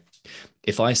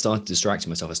 if I started distracting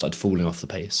myself, I started falling off the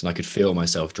pace and I could feel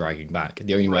myself dragging back.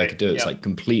 The only way I could do it is like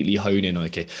completely hone in.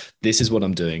 Okay, this is what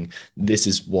I'm doing. This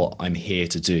is what I'm here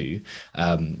to do.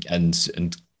 And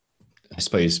I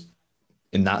suppose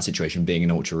in that situation, being an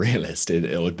ultra realist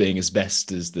or being as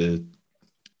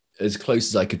close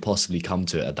as I could possibly come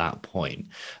to it at that point.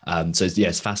 So yeah,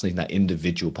 it's fascinating, that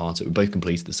individual part of it. We both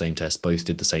completed the same test, both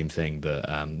did the same thing, but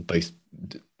both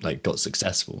like got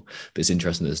successful. But it's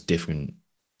interesting that there's different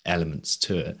elements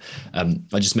to it.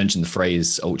 I just mentioned the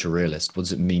phrase ultra realist. What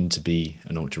does it mean to be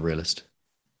an ultra realist?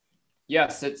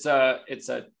 Yes, it's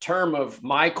a term of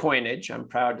my coinage, I'm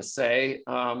proud to say.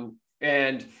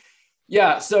 And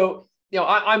yeah, so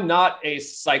I'm not a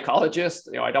psychologist.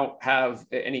 I don't have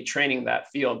any training in that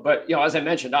field. But as I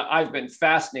mentioned, I've been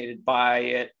fascinated by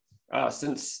it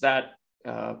since that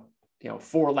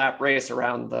 4-lap race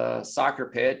around the soccer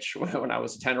pitch when I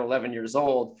was 10 or 11 years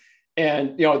old.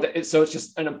 And so it's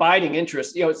just an abiding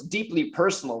interest. It's deeply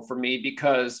personal for me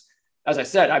because, as I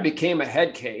said, I became a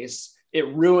head case. It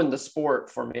ruined the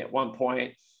sport for me at one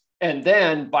point, and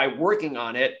then by working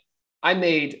on it, I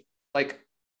made like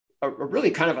a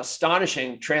really kind of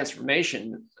astonishing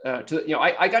transformation.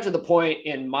 I got to the point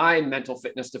in my mental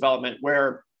fitness development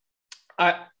where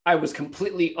I was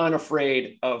completely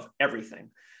unafraid of everything.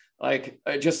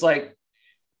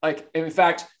 In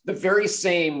fact, the very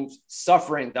same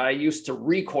suffering that I used to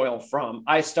recoil from,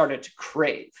 I started to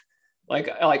crave.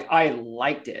 I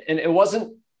liked it, and it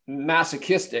wasn't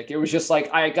masochistic. It was just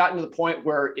like I had gotten to the point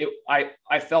where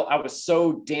I felt I was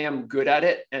so damn good at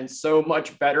it and so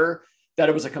much better that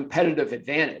it was a competitive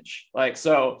advantage.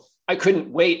 So I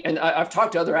couldn't wait. And I've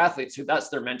talked to other athletes who that's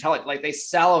their mentality. Like they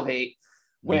salivate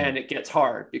when it gets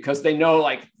hard because they know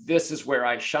like this is where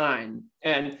I shine.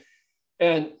 And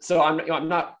so I'm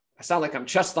not, I sound like I'm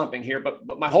chest thumping here,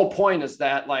 but my whole point is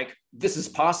that like, this is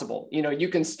possible. You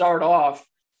can start off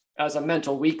as a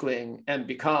mental weakling and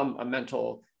become a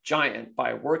mental giant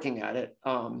by working at it.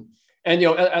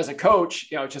 As a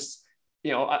coach,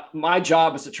 my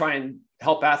job is to try and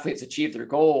help athletes achieve their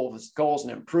goals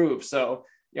and improve. So,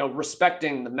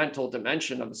 respecting the mental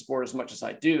dimension of the sport as much as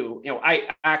I do, I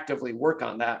actively work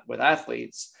on that with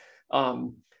athletes.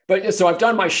 But so I've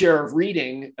done my share of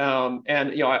reading, and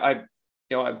I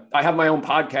have my own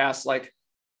podcast.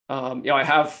 I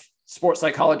have sports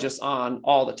psychologists on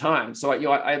all the time, so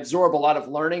I absorb a lot of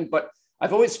learning. But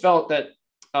I've always felt that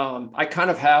I kind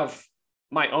of have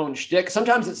my own shtick.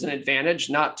 Sometimes it's an advantage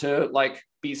not to like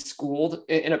be schooled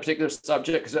in a particular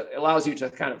subject because it allows you to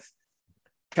kind of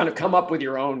come up with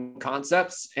your own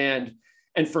concepts. And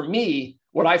for me,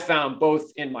 what I found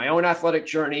both in my own athletic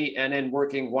journey and in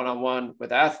working one-on-one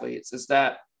with athletes is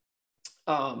that,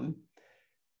 the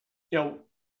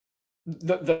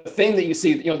thing that you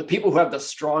see, the people who have the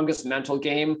strongest mental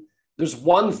game, there's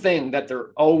one thing that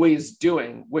they're always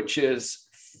doing, which is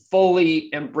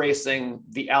fully embracing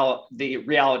the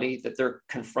reality that they're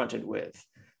confronted with.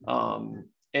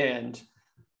 And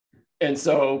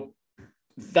so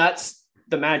that's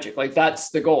the magic. Like that's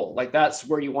the goal. Like that's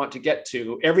where you want to get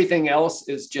to. Everything else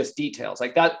is just details.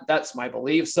 Like that's my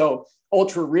belief. So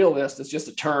ultra realist is just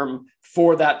a term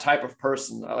for that type of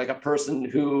person, like a person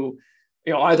who,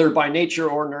 either by nature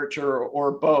or nurture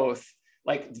or both,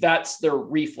 like that's their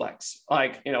reflex.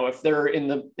 Like, if they're in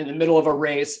the middle of a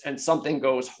race and something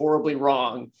goes horribly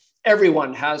wrong,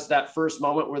 everyone has that first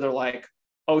moment where they're like,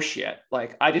 oh shit,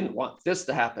 like I didn't want this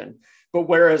to happen. But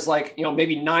whereas like,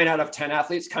 maybe 9 out of 10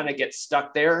 athletes kind of get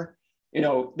stuck there,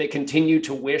 they continue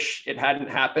to wish it hadn't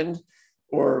happened,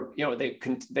 or,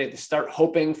 they start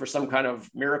hoping for some kind of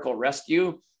miracle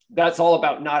rescue. That's all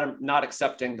about not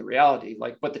accepting the reality.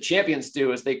 Like what the champions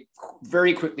do is they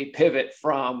very quickly pivot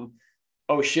from,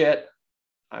 oh shit,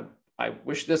 I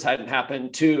wish this hadn't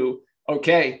happened, to,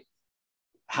 okay,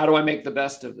 how do I make the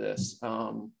best of this?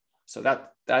 So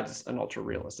that's an ultra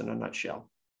realist in a nutshell.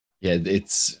 Yeah,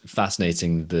 it's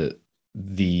fascinating that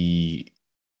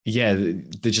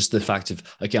just the fact of,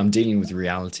 okay, I'm dealing with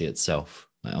reality itself.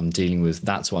 That's what I'm dealing with.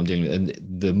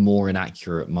 And the more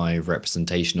inaccurate my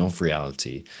representation of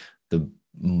reality, the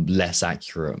less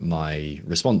accurate my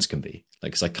response can be.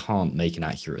 Like, because I can't make an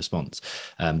accurate response.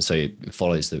 So it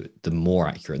follows that the more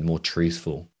accurate, the more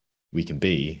truthful we can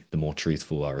be, the more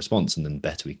truthful our response, and then the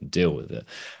better we can deal with it.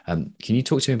 Can you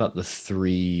talk to me about the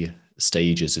 3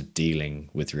 stages of dealing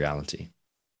with reality?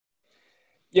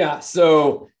 Yeah.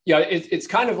 So yeah, it's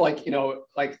kind of like,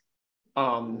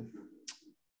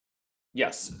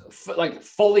 yes, like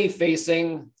fully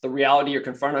facing the reality you're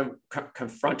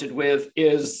confronted with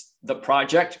is the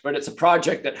project, but it's a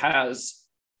project that has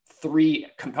 3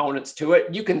 components to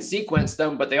it. You can sequence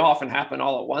them, but they often happen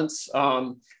all at once.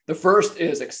 The first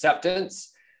is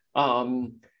acceptance.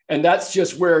 And that's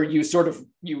just where you sort of,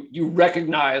 you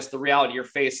recognize the reality you're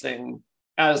facing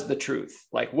as the truth,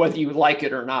 like whether you like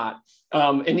it or not.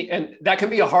 And that can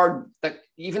be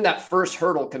even that first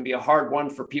hurdle can be a hard one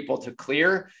for people to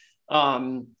clear,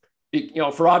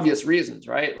 for obvious reasons,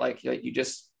 right? Like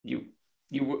you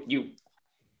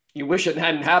wish it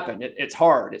hadn't happened. It's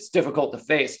hard. It's difficult to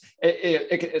face.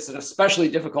 It's an especially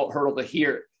difficult hurdle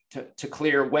to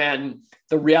clear when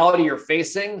the reality you're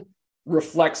facing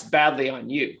reflects badly on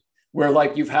you, where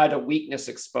like you've had a weakness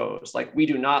exposed. Like we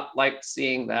do not like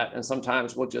seeing that. And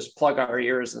sometimes we'll just plug our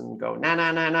ears and go, nah,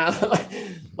 nah, nah, nah,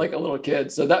 like a little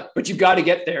kid. But you've got to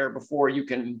get there before you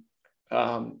can,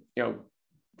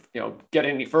 get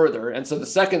any further. And so the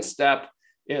second step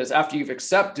is, after you've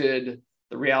accepted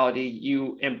the reality,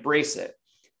 you embrace it.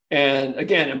 And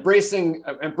again, embracing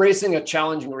a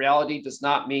challenging reality does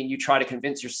not mean you try to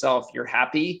convince yourself you're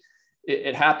happy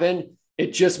it happened.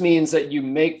 It just means that you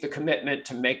make the commitment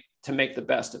to make the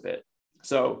best of it.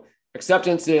 So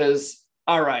acceptance is,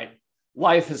 all right,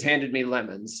 life has handed me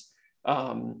lemons.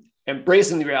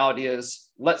 Embracing the reality is,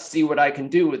 let's see what I can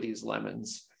do with these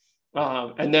lemons.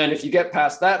 And then if you get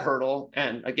past that hurdle,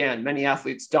 and again, many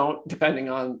athletes don't, depending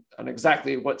on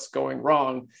exactly what's going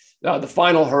wrong, the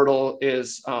final hurdle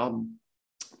is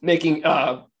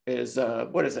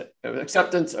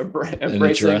acceptance,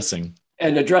 embracing,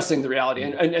 and addressing the reality.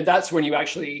 And that's when you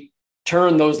actually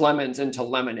turn those lemons into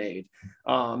lemonade.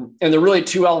 And there are really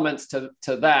 2 elements to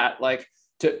that, like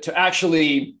to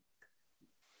actually,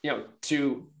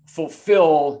 to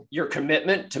fulfill your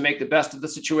commitment to make the best of the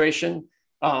situation.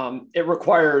 It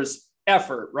requires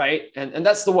effort, right? And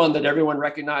that's the one that everyone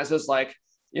recognizes. Like,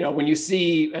 when you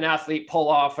see an athlete pull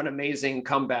off an amazing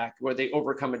comeback where they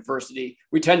overcome adversity,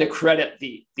 we tend to credit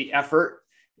the effort,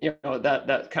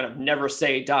 that kind of never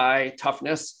say die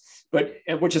toughness,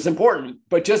 which is important,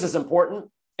 but just as important.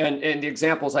 And the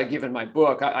examples I give in my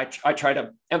book, I try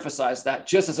to emphasize that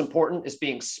just as important is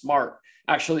being smart.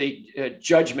 Actually,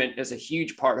 judgment is a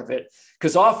huge part of it,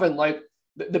 because often, like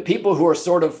the people who are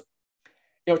sort of,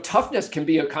 toughness can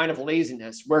be a kind of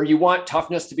laziness, where you want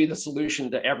toughness to be the solution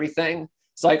to everything.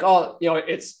 It's like,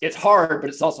 it's hard, but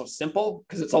it's also simple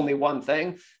because it's only one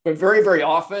thing. But very, very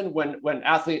often when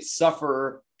athletes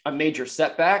suffer a major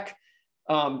setback,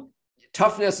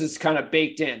 toughness is kind of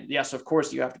baked in. Yes, of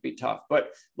course you have to be tough,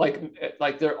 but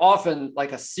like they're often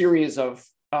like a series of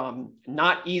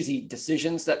not easy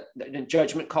decisions and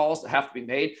judgment calls that have to be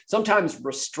made. Sometimes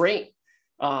restraint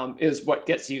is what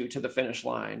gets you to the finish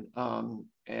line.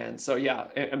 And so,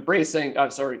 embracing, I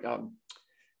don't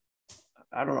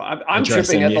know, I'm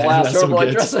tripping at the last hurdle,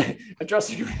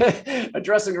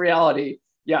 addressing reality.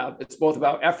 Yeah, it's both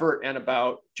about effort and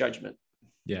about judgment.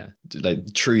 Yeah,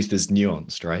 like truth is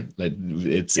nuanced, right? Like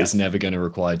it's never going to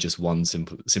require just one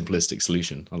simplistic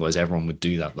solution. Otherwise, everyone would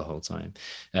do that the whole time.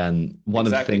 And one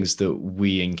of the things that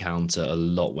we encounter a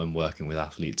lot when working with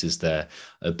athletes is their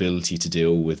ability to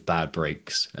deal with bad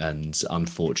breaks and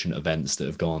unfortunate events that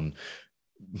have gone,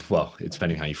 well, it's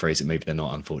depending how you phrase it. Maybe they're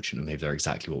not unfortunate. Maybe they're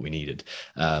exactly what we needed.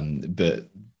 But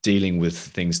dealing with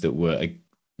things that were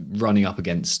running up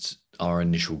against our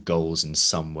initial goals in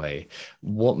some way.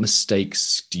 What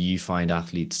mistakes do you find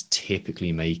athletes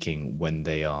typically making when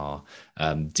they are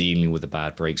dealing with the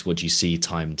bad breaks? What do you see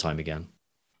time and time again?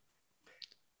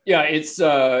 Yeah, it's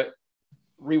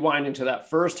rewinding to that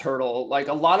first hurdle. Like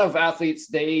a lot of athletes,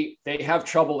 they have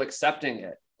trouble accepting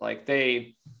it. Like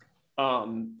they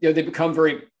become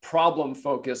very problem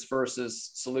focused versus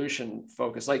solution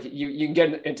focused. Like you can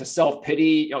get into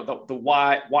self-pity, the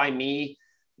why me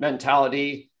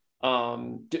mentality.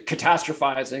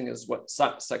 Catastrophizing is what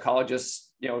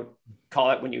psychologists, call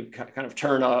it, when you kind of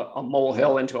turn a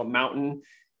molehill into a mountain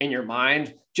in your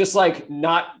mind, just like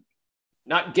not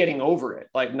getting over it,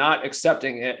 like not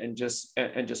accepting it and just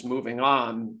moving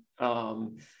on.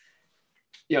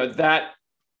 That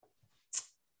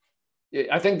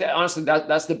I think that honestly,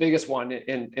 that's the biggest one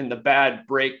in the bad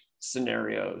break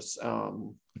scenarios.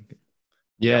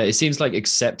 It seems like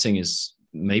accepting is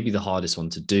maybe the hardest one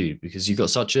to do, because you've got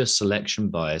such a selection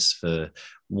bias for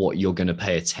what you're going to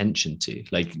pay attention to.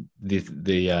 Like you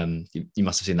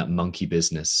must have seen that Monkey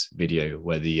Business video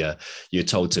where you're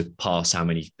told to pass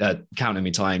count how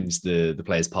many times the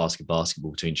players pass a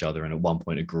basketball to each other, and at one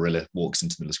point a gorilla walks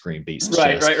into the screen, beats its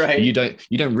chest. Right. You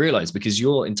don't realize, because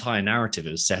your entire narrative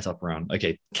is set up around,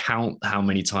 okay, count how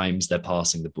many times they're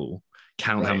passing the ball,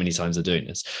 count how Right. many times they're doing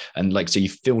this. And like, so you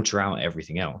filter out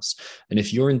everything else. And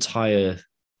if your entire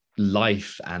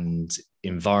life and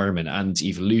environment and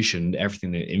evolution,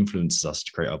 everything that influences us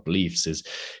to create our beliefs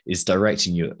is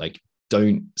directing you like,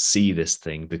 don't see this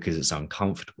thing because it's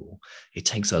uncomfortable. It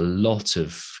takes a lot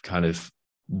of kind of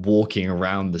walking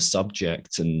around the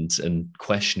subject and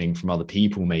questioning from other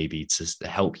people maybe to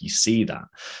help you see that.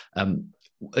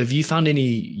 Have you found any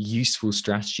useful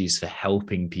strategies for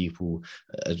helping people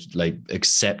like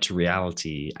accept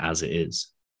reality as it is?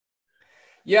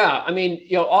 Yeah, I mean,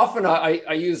 often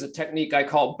I use a technique I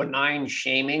call benign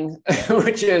shaming,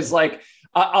 which is like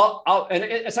I'll and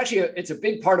it's actually it's a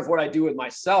big part of what I do with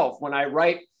myself when I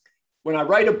write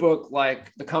a book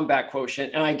like The Comeback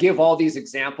Quotient, and I give all these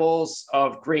examples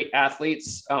of great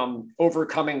athletes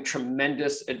overcoming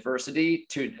tremendous adversity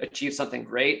to achieve something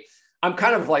great. I'm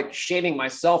kind of like shaming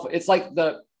myself. It's like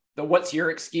the what's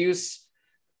your excuse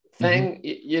thing,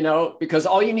 because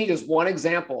all you need is one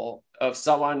example of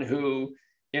someone who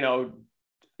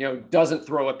doesn't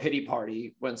throw a pity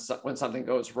party when something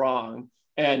goes wrong,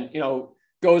 and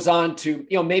goes on to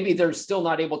maybe they're still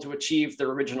not able to achieve their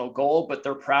original goal, but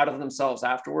they're proud of themselves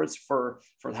afterwards for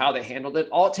how they handled it.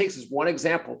 All it takes is one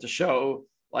example to show,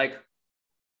 like,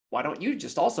 why don't you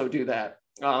just also do that?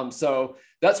 So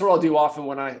that's what I'll do often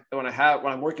when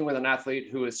I'm working with an athlete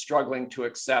who is struggling to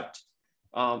accept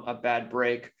a bad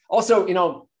break. Also,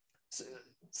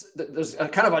 there's a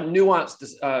kind of a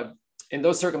nuance in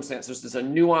those circumstances. There's a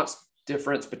nuanced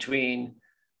difference between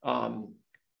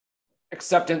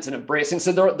acceptance and embracing.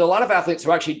 So there are a lot of athletes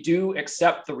who actually do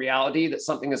accept the reality that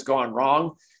something has gone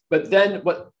wrong, but then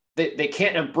what they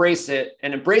can't embrace it.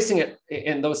 And embracing it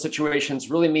in those situations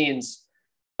really means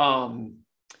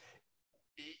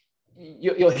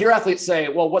you'll hear athletes say,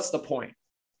 well, what's the point?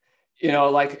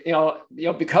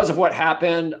 Because of what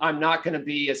happened, I'm not going to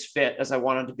be as fit as I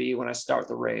wanted to be when I start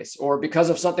the race, or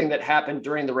because of something that happened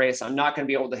during the race, I'm not going to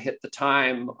be able to hit the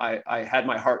time I had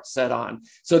my heart set on.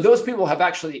 So those people have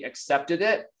actually accepted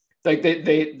it. Like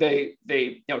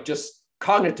they just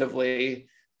cognitively,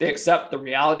 they accept the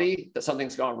reality that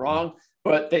something's gone wrong,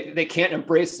 but they can't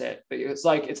embrace it. It's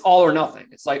like, it's all or nothing.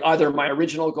 It's like either my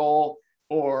original goal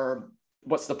or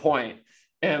what's the point?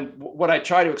 And what I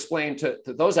try to explain to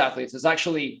those athletes is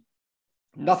actually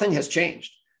nothing has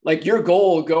changed. Like, your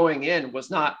goal going in was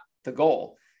not the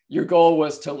goal. Your goal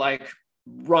was to like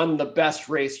run the best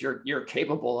race you're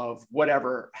capable of,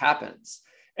 whatever happens.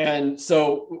 And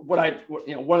so one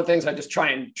of the things I just try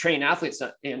and train athletes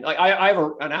in, like I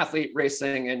have an athlete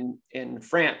racing in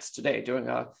France today, doing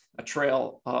a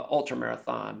trail ultra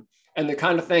marathon. And the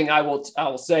kind of thing I will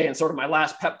say in sort of my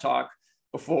last pep talk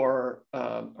before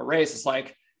a race, it's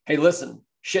like, hey, listen,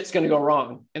 shit's going to go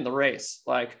wrong in the race.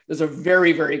 Like, there's a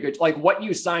very, very good, like, what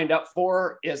you signed up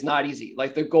for is not easy.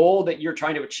 Like, the goal that you're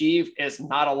trying to achieve is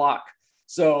not a lock.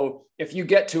 So if you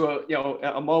get to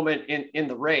a moment in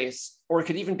the race, or it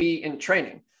could even be in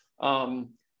training,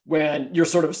 when you're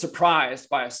sort of surprised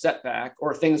by a setback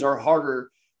or things are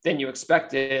harder than you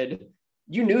expected,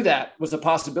 you knew that was a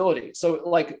possibility. So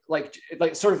like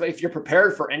sort of, if you're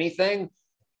prepared for anything,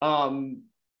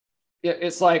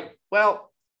 it's like,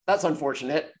 well, that's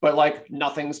unfortunate, but like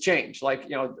nothing's changed. Like,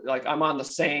 like I'm on the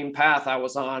same path I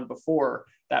was on before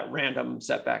that random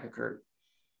setback occurred.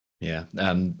 Yeah.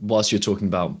 Whilst you're talking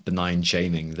about benign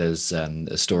shaming, there's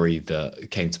a story that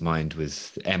came to mind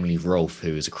with Emily Rolfe,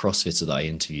 who is a CrossFitter that I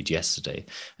interviewed yesterday.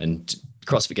 And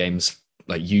CrossFit Games,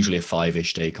 like usually a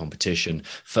 5-ish day competition.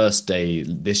 First day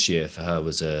this year for her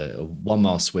was a 1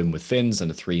 mile swim with fins and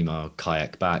a 3 mile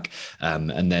kayak back.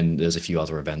 And then there's a few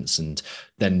other events. And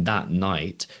then that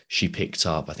night she picked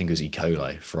up, I think it was E.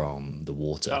 coli from the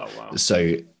water. Oh, wow.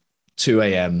 So 2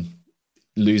 a.m.,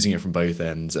 losing it from both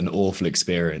ends, an awful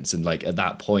experience. And like at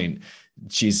that point,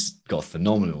 she's got a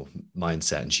phenomenal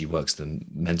mindset and she works the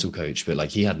mental coach, but like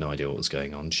he had no idea what was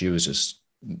going on. She was just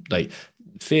like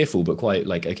fearful, but quite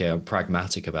like, okay, I'm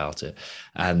pragmatic about it.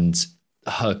 And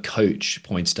her coach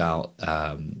pointed out,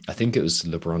 I think it was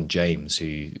LeBron James,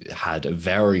 who had a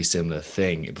very similar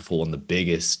thing before one of the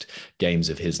biggest games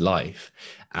of his life.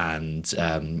 And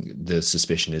the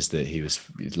suspicion is that he was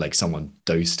like, someone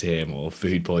dosed him or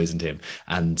food poisoned him,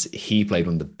 and he played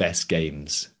one of the best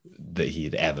games that he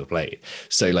had ever played.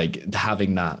 So like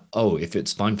having that, oh, if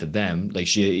it's fine for them, like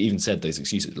she even said those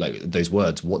excuses, like those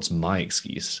words, what's my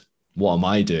excuse? What am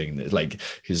I doing? Like,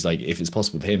 because like if it's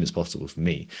possible for him, it's possible for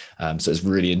me. So it's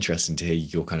really interesting to hear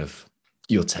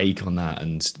your take on that.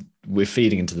 And we're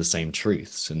feeding into the same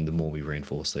truths, and the more we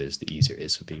reinforce those, the easier it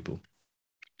is for people.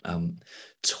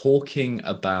 Talking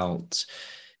about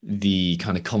the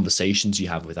kind of conversations you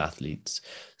have with athletes.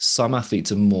 Some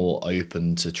athletes are more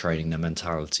open to training their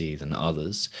mentality than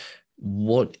others.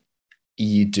 What are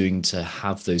you doing to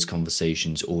have those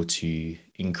conversations or to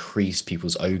increase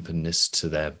people's openness to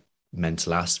their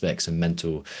mental aspects and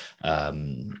mental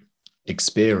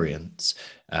experience,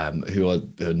 who are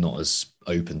not as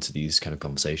open to these kind of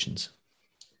conversations?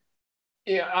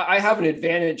 Yeah, I have an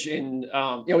advantage in,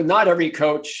 not every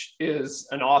coach is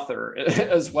an author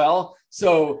as well.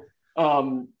 So,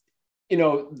 the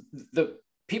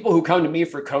people who come to me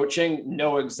for coaching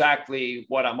know exactly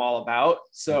what I'm all about.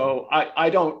 So I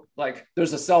don't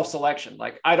there's a self-selection.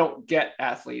 Like, I don't get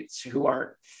athletes who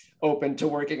aren't open to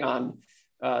working on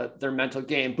their mental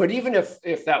game. But even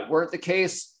if that weren't the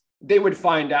case, they would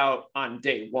find out on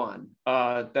day one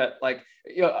that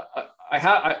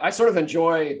I sort of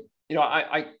enjoy,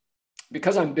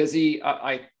 because I'm busy,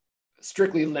 I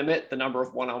strictly limit the number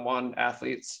of one-on-one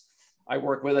athletes I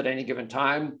work with at any given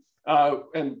time.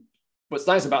 And what's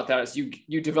nice about that is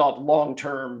you develop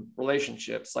long-term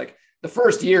relationships. Like, the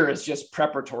first year is just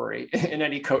preparatory in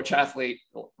any coach-athlete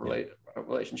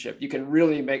relationship. You can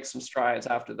really make some strides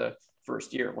after the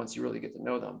first year once you really get to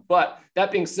know them. But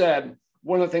that being said,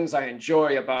 one of the things I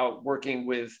enjoy about working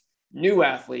with new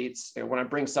athletes, when I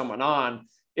bring someone on,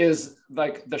 is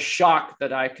like the shock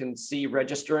that I can see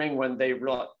registering when they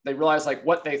realize like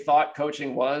what they thought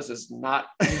coaching was is not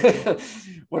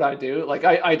what I do. Like,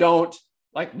 I don't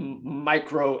like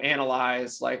micro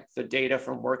analyze like the data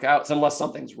from workouts unless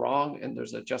something's wrong and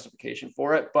there's a justification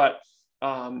for it. But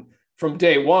from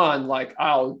day one, like,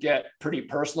 I'll get pretty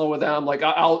personal with them. Like,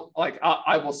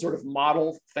 I will sort of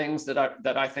model things that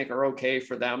I think are okay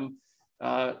for them.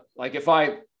 The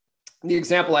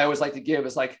example I always like to give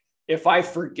is like, if I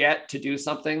forget to do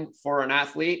something for an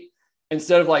athlete,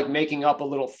 instead of like making up a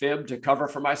little fib to cover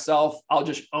for myself, I'll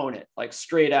just own it, like,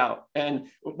 straight out. And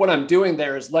what I'm doing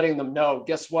there is letting them know,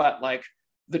 guess what? Like,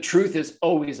 the truth is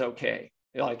always okay.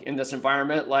 Like, in this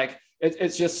environment, like,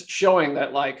 it's just showing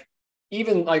that, like,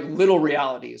 even like little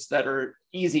realities that are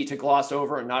easy to gloss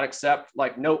over and not accept,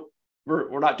 like, nope,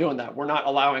 we're not doing that. We're not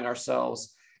allowing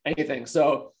ourselves anything.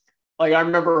 So, like, I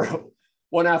remember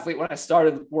one athlete, when I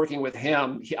started working with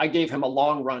him, I gave him a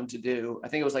long run to do. I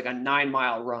think it was like a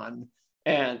 9-mile run,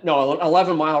 and no,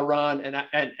 11-mile run. And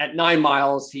at 9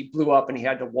 miles, he blew up and he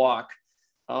had to walk.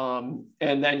 And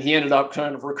then he ended up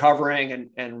kind of recovering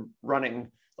and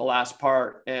running the last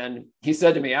part. And he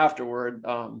said to me afterward,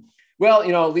 well,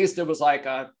 at least it was like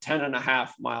a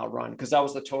 10.5-mile run, because that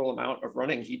was the total amount of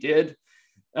running he did.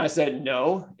 And I said,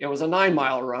 no, it was a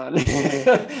 9-mile run.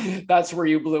 That's where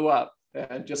you blew up.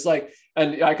 And just like,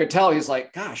 and I could tell he's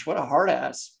like, gosh, what a hard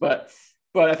ass. But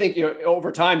I think,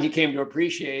 over time, he came to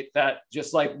appreciate that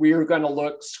just like we're going to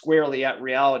look squarely at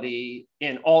reality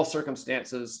in all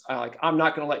circumstances. I'm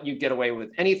not going to let you get away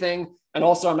with anything. And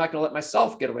also, I'm not going to let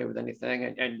myself get away with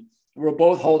anything. And we'll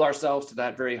both hold ourselves to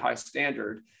that very high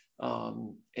standard.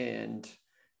 And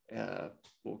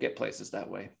we'll get places that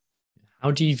way.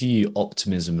 How do you view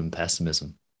optimism and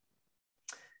pessimism?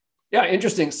 Yeah,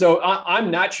 interesting. So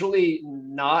I'm naturally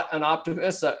not an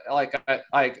optimist.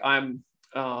 I'm,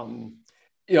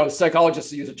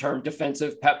 psychologists use the term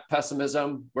defensive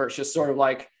pessimism, where it's just sort of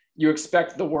like you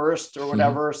expect the worst or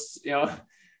whatever,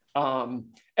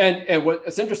 And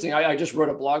what's interesting, I just wrote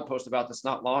a blog post about this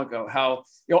not long ago, how,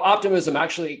 optimism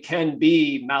actually can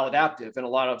be maladaptive in a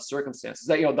lot of circumstances.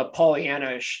 That, the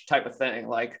Pollyanna-ish type of thing,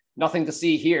 like, nothing to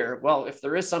see here. Well, if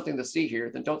there is something to see here,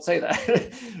 then don't say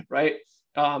that, right?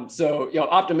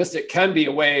 Optimism can be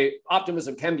a way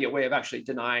of actually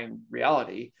denying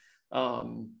reality.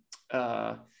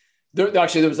 There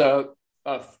was a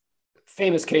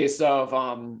famous case of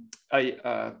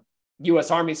a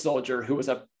U.S. Army soldier who was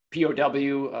a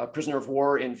POW, prisoner of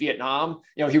war in Vietnam.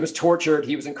 He was tortured.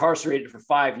 He was incarcerated for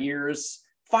 5 years.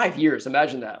 5 years,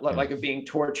 imagine that, like, of being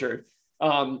tortured.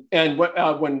 And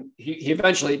when he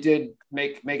eventually did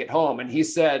make it home, and he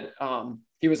said,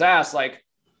 he was asked,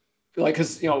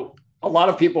 because a lot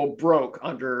of people broke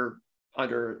under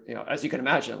as you can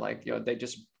imagine, they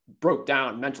just broke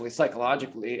down mentally,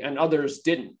 psychologically, and others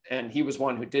didn't. And he was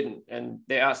one who didn't. And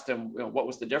they asked him, what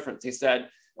was the difference? He said,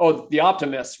 oh, the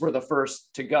optimists were the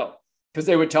first to go, because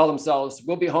they would tell themselves,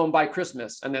 we'll be home by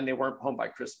Christmas. And then they weren't home by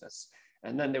Christmas.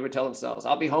 And then they would tell themselves,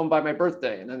 I'll be home by my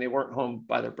birthday. And then they weren't home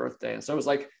by their birthday. And so it was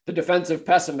like the defensive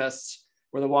pessimists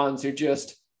were the ones who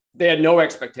they had no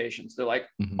expectations. They're like,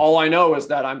 all I know is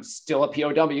that I'm still a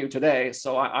POW today.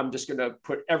 So I'm just going to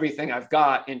put everything I've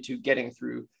got into getting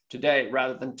through today,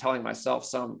 rather than telling myself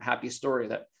some happy story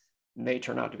that may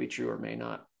turn out to be true or may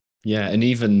not. Yeah, and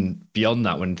even beyond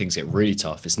that, when things get really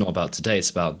tough, it's not about today,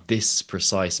 it's about this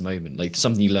precise moment. Like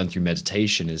something you learn through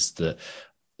meditation is that,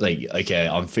 like, okay,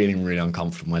 I'm feeling really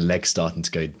uncomfortable, my leg's starting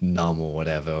to go numb or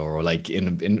whatever, or like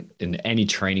in any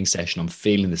training session, I'm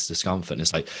feeling this discomfort. And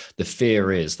it's like the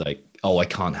fear is like, oh, I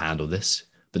can't handle this.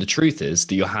 But the truth is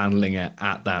that you're handling it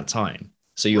at that time.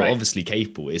 So you're Right. obviously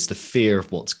capable. It's the fear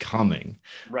of what's coming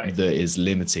Right. that is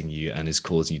limiting you and is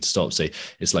causing you to stop. So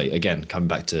it's like, again, coming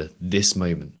back to this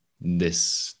moment,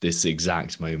 this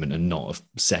exact moment, and not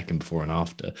a second before and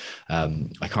after.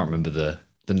 I can't remember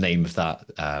the name of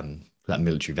that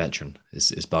military veteran.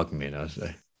 Is bugging me now. So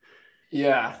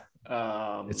Yeah.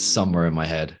 it's somewhere in my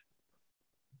head.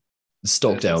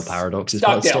 Stockdale paradox.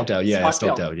 Stockdale. Yeah,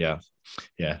 Stockdale. Stockdale.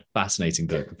 Yeah. Fascinating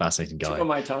book. Fascinating guy. Tip of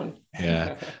my tongue.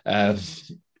 Yeah.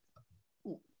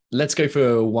 Let's go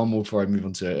for one more before I move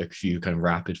on to a few kind of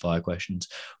rapid fire questions.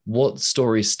 What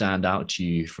stories stand out to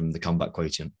you from the comeback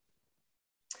quotient?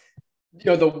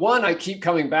 The one I keep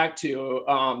coming back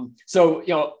to.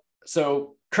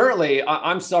 So currently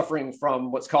I'm suffering from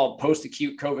what's called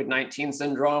post-acute COVID-19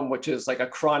 syndrome, which is like a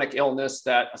chronic illness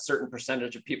that a certain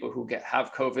percentage of people who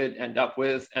have COVID end up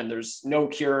with, and there's no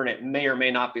cure, and it may or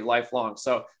may not be lifelong.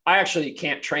 So I actually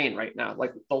can't train right now.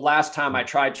 Like the last time I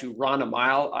tried to run a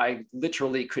mile, I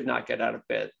literally could not get out of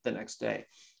bed the next day.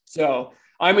 So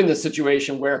I'm in this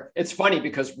situation where it's funny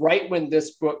because right when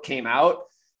this book came out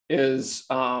is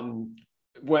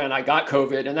when I got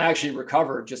COVID, and I actually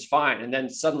recovered just fine. And then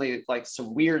suddenly like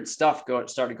some weird stuff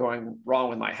started going wrong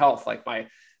with my health. Like my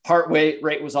heart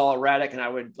rate was all erratic, and I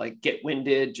would like get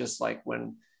winded just like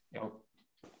when,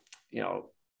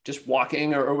 just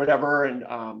walking or whatever. And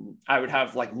I would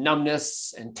have like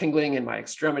numbness and tingling in my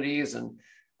extremities, and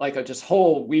like a just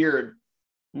whole weird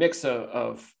mix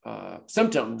of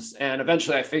symptoms. And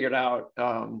eventually I figured out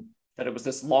that it was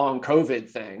this long COVID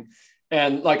thing.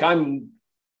 And like, I'm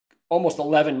almost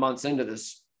 11 months into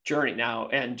this journey now,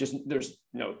 and just, there's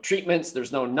no treatments,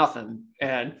 there's no nothing.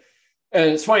 And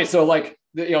it's funny. So like,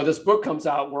 this book comes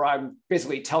out where I'm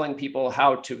basically telling people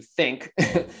how to think,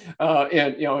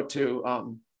 in order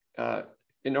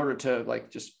to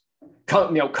like, just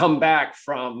come back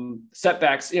from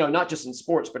setbacks, not just in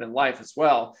sports, but in life as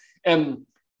well. And,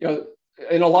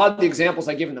 and a lot of the examples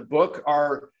I give in the book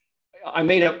are, I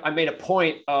made a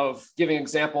point of giving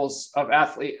examples of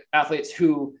athletes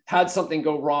who had something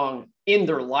go wrong in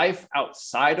their life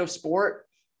outside of sport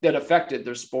that affected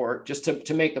their sport, just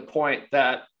to make the point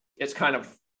that it's kind of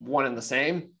one and the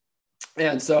same.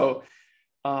 And so,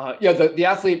 the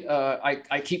athlete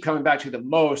I keep coming back to the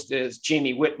most is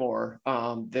Jamie Whitmore,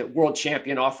 the world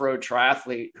champion off-road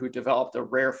triathlete who developed a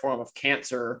rare form of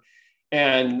cancer.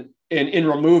 And in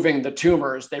removing the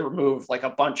tumors, they removed like a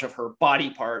bunch of her body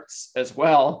parts as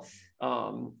well.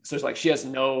 So it's like she has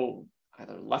no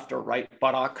either left or right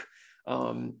buttock.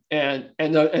 And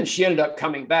she ended up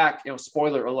coming back,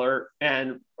 spoiler alert,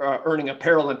 and earning a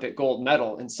Paralympic gold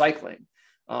medal in cycling.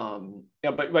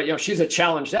 But she's a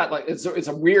challenged athlete. It's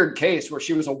a weird case where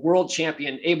she was a world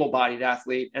champion able-bodied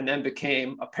athlete and then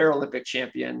became a Paralympic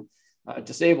champion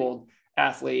disabled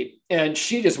athlete. And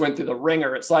she just went through the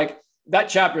ringer. It's like, that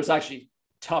chapter is actually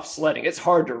tough sledding. It's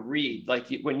hard to read. Like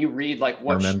when you read like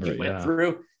what she went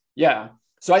through. Yeah.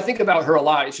 So I think about her a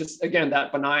lot. It's just, again,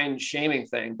 that benign shaming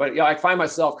thing. But I find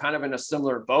myself kind of in a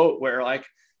similar boat where like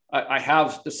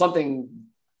there's something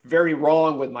very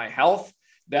wrong with my health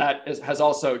that has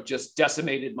also just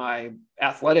decimated my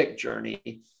athletic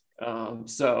journey.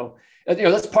 So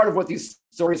that's part of what these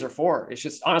stories are for. It's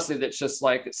just, honestly, that's just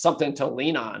like, it's something to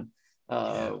lean on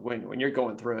when you're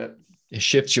going through it. It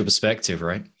shifts your perspective,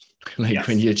 right? Like Yes.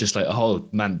 when you're just like, oh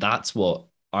man, that's what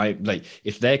I like.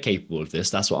 If they're capable of this,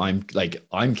 that's what I'm like.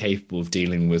 I'm capable of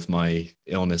dealing with my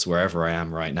illness wherever I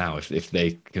am right now. If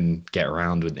they can get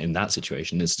around in that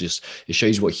situation, it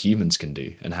shows you what humans can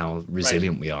do and how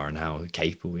resilient we are and how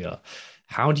capable we are.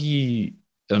 How do you,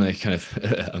 on a kind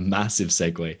of a massive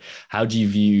segue, how do you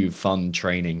view fun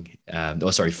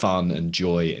and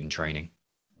joy in training?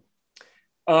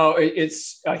 Oh,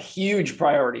 it's a huge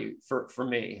priority for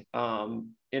me.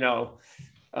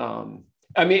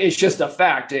 It's just a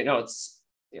fact,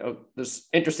 there's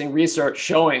interesting research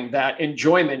showing that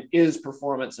enjoyment is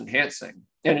performance enhancing,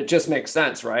 and it just makes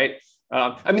sense, right?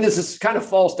 There's this kind of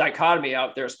false dichotomy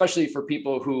out there, especially for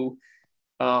people who,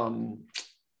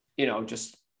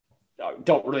 just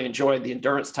don't really enjoy the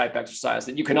endurance type exercise,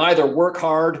 that you can either work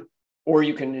hard or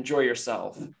you can enjoy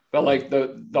yourself. But like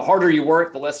the harder you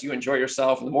work, the less you enjoy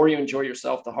yourself. And the more you enjoy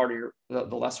yourself, the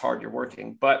less hard you're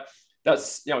working. But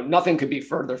that's, nothing could be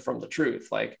further from the truth.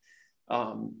 Like,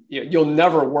 you'll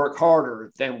never work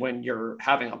harder than when you're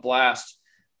having a blast.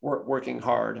 working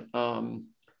hard.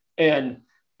 And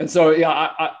so,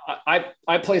 yeah,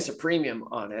 I place a premium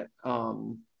on it.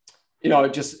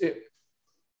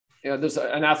 There's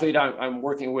an athlete I'm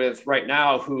working with right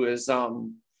now who is,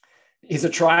 he's a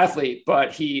triathlete,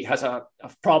 but he has a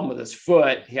problem with his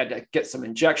foot. He had to get some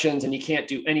injections and he can't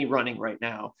do any running right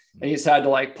now. And he's had to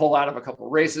like pull out of a couple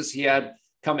of races he had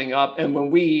coming up. And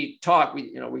when we talk,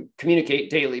 we communicate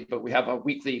daily, but we have a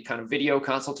weekly kind of video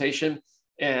consultation.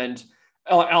 And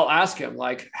I'll ask him,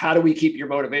 like, how do we keep your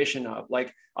motivation up?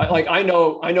 I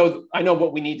know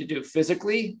what we need to do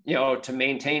physically, to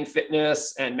maintain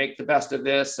fitness and make the best of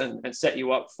this and set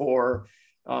you up for,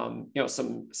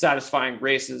 some satisfying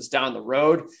races down the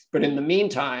road. But in the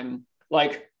meantime,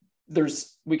 like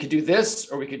we could do this,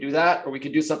 or we could do that, or we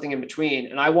could do something in between.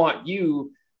 And I want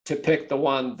you to pick the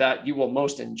one that you will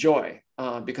most enjoy,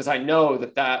 because I know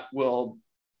that will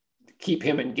keep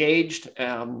him engaged,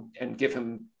 and give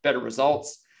him better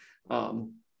results.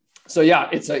 So yeah,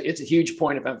 it's a huge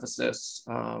point of emphasis,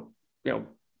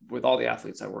 with all the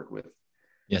athletes I work with.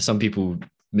 Yeah. Some people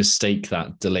mistake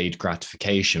that delayed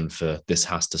gratification for this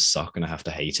has to suck and I have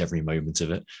to hate every moment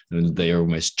of it. And they are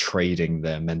almost trading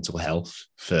their mental health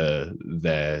for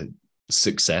their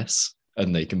success.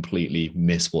 And they completely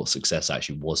miss what success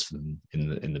actually was for them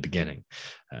in the beginning.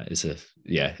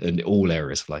 In all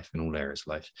areas of life,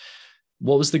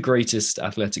 What was the greatest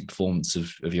athletic performance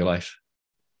of your life?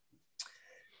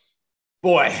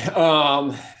 Boy,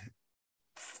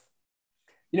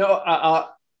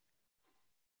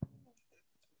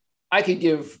 I could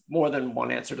give more than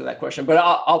one answer to that question, but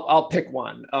I'll pick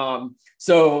one.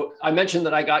 So I mentioned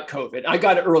that I got COVID. I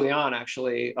got it early on,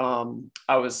 actually.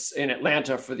 I was in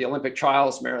Atlanta for the Olympic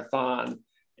Trials marathon.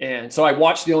 And so I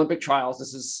watched the Olympic Trials.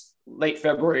 This is late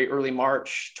February, early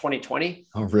March, 2020.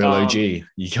 Oh, real OG. You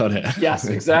got it. Yes,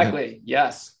 exactly.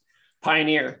 Yes.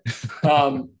 Pioneer.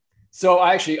 So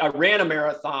I ran a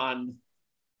marathon.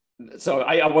 So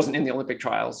I wasn't in the Olympic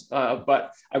trials,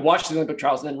 but I watched the Olympic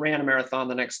trials and then ran a marathon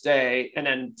the next day. And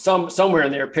then somewhere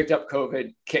in there picked up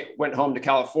COVID, went home to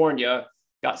California,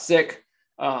 got sick,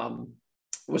 was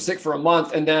sick for a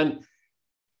month. And then,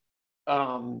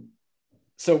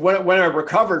 so when I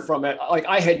recovered from it, like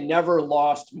I had never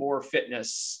lost more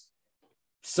fitness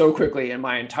so quickly in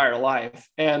my entire life.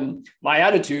 And my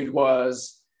attitude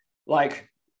was like,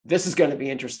 this is going to be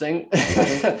interesting.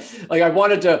 Like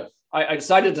I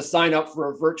decided to sign up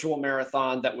for a virtual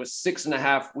marathon that was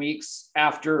 6.5 weeks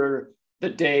after the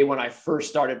day when I first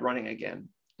started running again.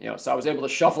 So I was able to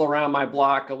shuffle around my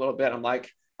block a little bit. I'm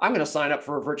like, I'm going to sign up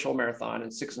for a virtual marathon in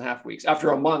 6.5 weeks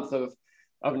after a month of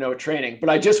no training. But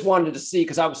I just wanted to see,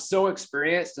 because I was so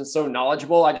experienced and so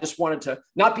knowledgeable, I just wanted to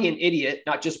not be an idiot,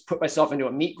 not just put myself into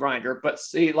a meat grinder, but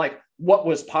see like what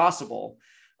was possible.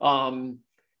 And,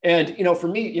 for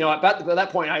me, at that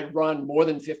point, I'd run more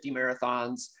than 50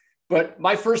 marathons. But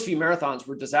my first few marathons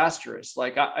were disastrous.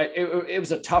 Like it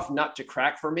was a tough nut to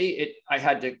crack for me. I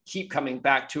had to keep coming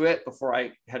back to it before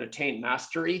I had attained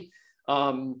mastery.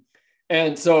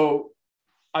 And so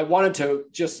I wanted to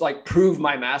just like prove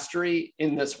my mastery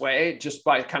in this way, just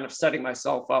by kind of setting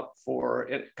myself up for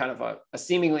it, kind of a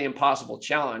seemingly impossible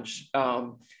challenge.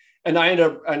 And I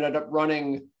ended up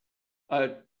running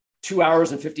 2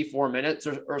 hours and 54 minutes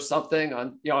or something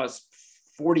on, I was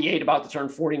 48, about to turn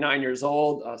 49 years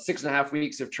old, 6.5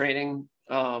 weeks of training.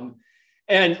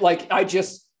 And like, I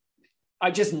just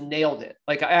nailed it.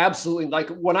 Like I absolutely, like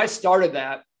when I started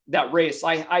that race,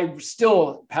 I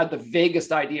still had the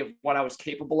vaguest idea of what I was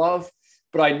capable of,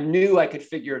 but I knew I could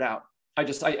figure it out.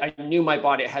 I knew my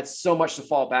body had so much to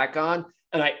fall back on.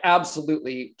 And I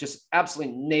absolutely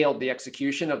nailed the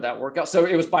execution of that workout. So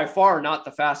it was by far not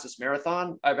the fastest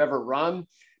marathon I've ever run,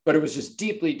 but it was just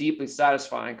deeply, deeply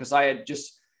satisfying because I had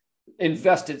just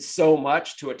invested so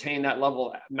much to attain that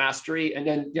level of mastery. And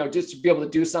then, just to be able to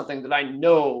do something that I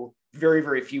know very,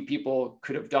 very few people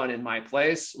could have done in my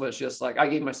place was just like, I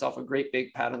gave myself a great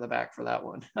big pat on the back for that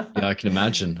one. Yeah, I can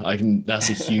imagine. That's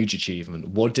a huge achievement.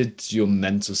 What did your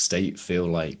mental state feel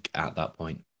like at that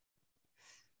point?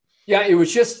 Yeah, it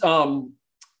was just,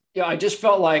 I just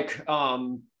felt like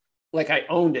I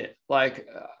owned it. I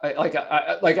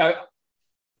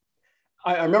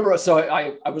remember, so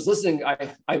I was listening,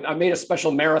 I made a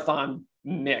special marathon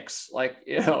mix, like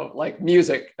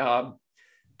music,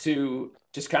 to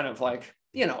just kind of like,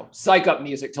 psych up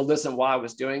music to listen while I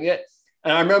was doing it.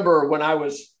 And I remember when I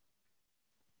was,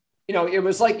 it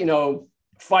was like,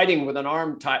 fighting with an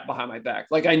arm tied behind my back.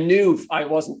 Like I knew I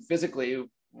wasn't physically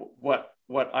what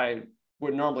I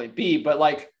would normally be, but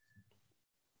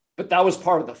that was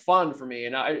part of the fun for me.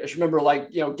 And I just remember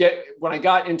when I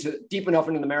got deep enough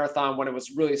into the marathon, when it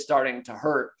was really starting to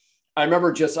hurt, I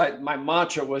remember my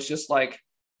mantra was just like,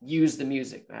 use the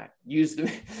music, Matt, use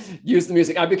the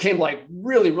music. I became like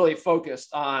really, really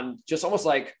focused on just almost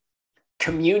like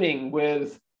communing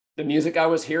with the music I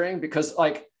was hearing, because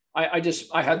like,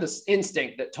 I had this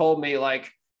instinct that told me like,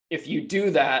 if you do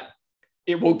that,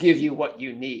 it will give you what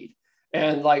you need.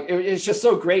 And like, it's just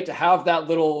so great to have that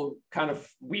little kind of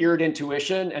weird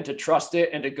intuition and to trust it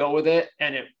and to go with it,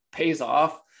 and it pays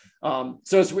off. So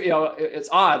it's, it's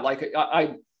odd. Like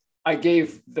I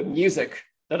gave the music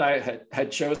that I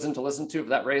had chosen to listen to for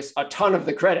that race a ton of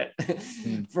the credit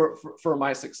for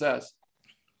my success.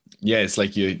 Yeah, it's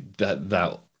like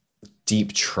that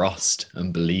deep trust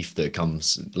and belief that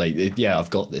comes like, yeah, I've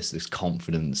got this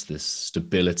confidence, this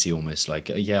stability, almost like,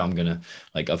 yeah, I'm gonna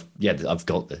like, I've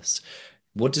got this.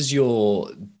 What does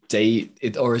your day,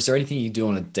 or is there anything you do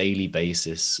on a daily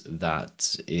basis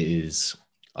that is,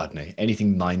 I don't know,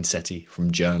 anything mindset-y,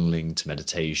 from journaling to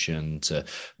meditation to,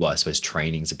 well, I suppose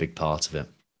training is a big part of it.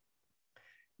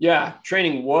 Yeah,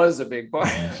 training was a big part.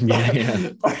 Part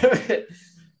of it.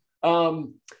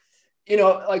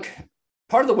 Like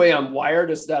part of the way I'm wired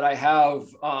is that I have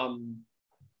a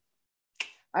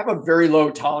very low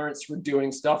tolerance for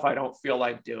doing stuff I don't feel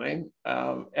like doing,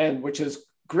 and which is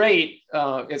great.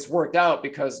 It's worked out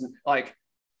because, like,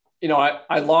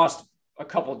 I lost a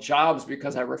couple jobs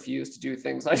because I refused to do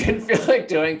things I didn't feel like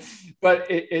doing, but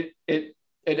it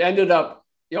ended up,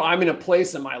 I'm in a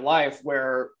place in my life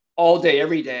where all day,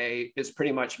 every day is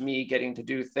pretty much me getting to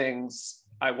do things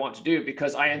I want to do,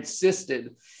 because I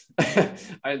insisted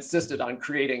on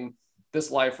creating this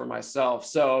life for myself.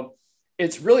 So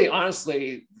it's really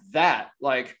honestly that,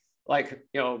 like I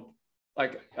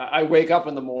wake up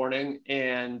in the morning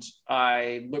and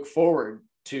I look forward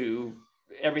to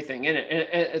everything in it. And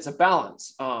it's a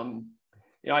balance.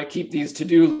 I keep these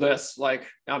to-do lists like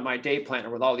on my day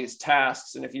planner with all these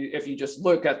tasks. And if you just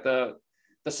look at the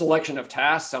selection of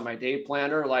tasks on my day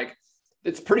planner, like,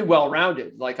 it's pretty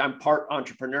well-rounded. Like, I'm part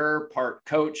entrepreneur, part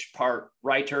coach, part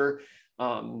writer,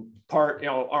 part,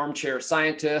 armchair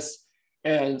scientist.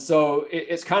 And so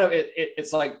it's kind of,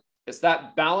 it's like, it's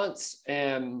that balance.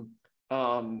 And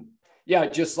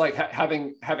just like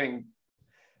having,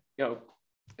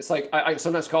 it's like, I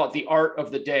sometimes call it the art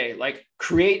of the day. Like,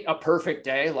 create a perfect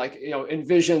day, like,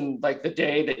 envision like the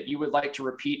day that you would like to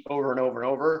repeat over and over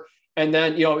and over. And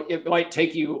then, it might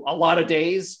take you a lot of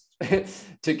days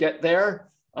to get there.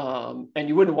 And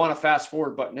you wouldn't want a fast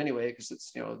forward button anyway, because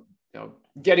it's,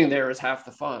 getting there is half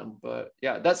the fun. But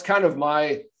yeah, that's kind of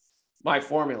my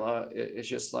formula. It's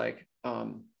just like,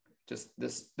 just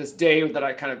this day that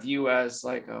I kind of view as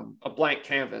like a blank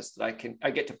canvas that I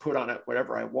get to put on it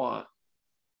whatever I want.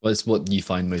 Well, it's what you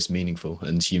find most meaningful,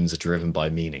 and humans are driven by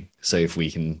meaning. So if we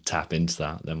can tap into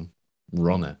that, then we're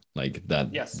on it. Like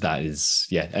that. Yes. That is,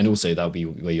 yeah. And also that'll be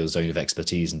where your zone of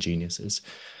expertise and genius is.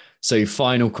 So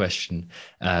final question,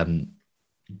 why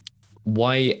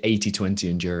 80-20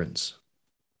 endurance?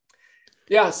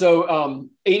 Yeah, so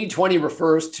 80-20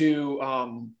 refers to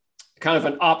kind of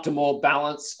an optimal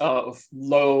balance of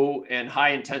low and high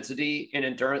intensity in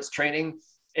endurance training.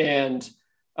 And,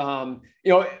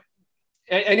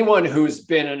 anyone who's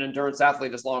been an endurance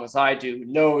athlete as long as I do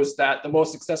knows that the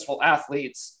most successful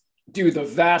athletes do the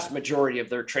vast majority of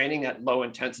their training at low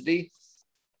intensity,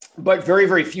 but very,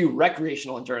 very few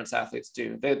recreational endurance athletes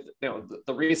do. The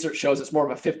research shows it's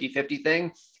more of a 50-50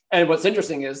 thing. And what's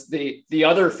interesting is the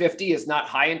other 50 is not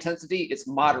high intensity, it's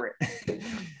moderate.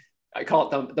 I call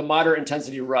it the moderate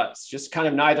intensity ruts, just kind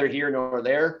of neither here nor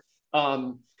there.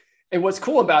 And what's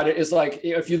cool about it is, like,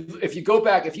 if you go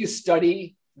back, if you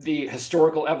study the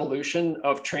historical evolution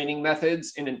of training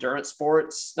methods in endurance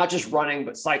sports, not just running,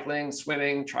 but cycling,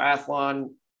 swimming, triathlon,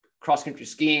 cross-country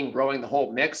skiing, rowing, the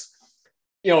whole mix,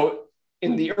 in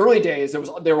the early days,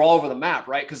 they were all over the map,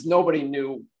 right? Because nobody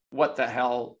knew what the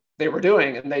hell they were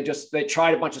doing. And they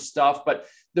tried a bunch of stuff, but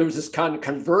there was this kind of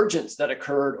convergence that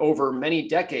occurred over many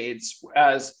decades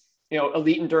as,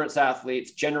 elite endurance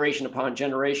athletes, generation upon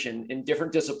generation in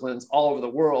different disciplines all over the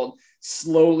world,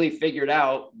 slowly figured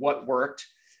out what worked,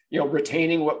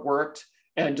 retaining what worked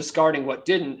and discarding what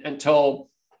didn't, until,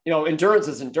 endurance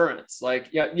is endurance. Like,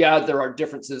 yeah, there are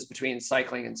differences between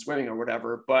cycling and swimming or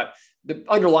whatever, but the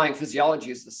underlying physiology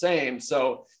is the same.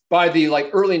 So by the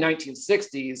early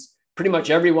 1960s, pretty much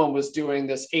everyone was doing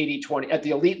this 80-20 at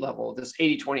the elite level, this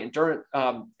 80-20 endurance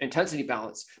intensity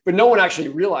balance, but no one actually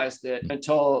realized it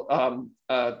until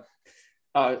a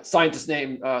scientist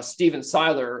named Steven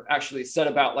Seiler actually set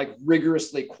about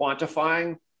rigorously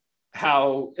quantifying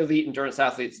how elite endurance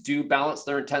athletes do balance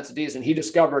their intensities. And he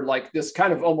discovered this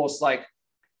kind of almost like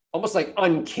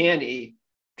uncanny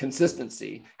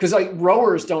consistency, because like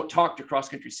rowers don't talk to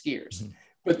cross-country skiers,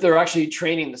 but they're actually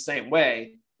training the same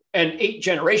way. And 8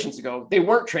 generations ago, they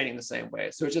weren't training the same way.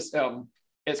 So it's just,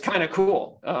 it's kind of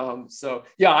cool. So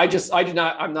yeah, I'm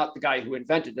not the guy who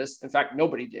invented this. In fact,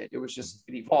 nobody did. It was just,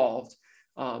 it evolved.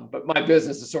 But my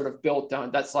business is sort of built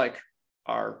on, that's like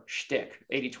our shtick,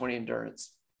 80-20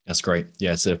 endurance. That's great.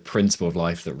 Yeah, it's a principle of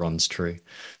life that runs true.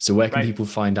 So where can people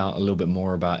find out a little bit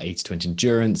more about 80-20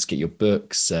 endurance, get your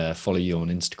books, follow you on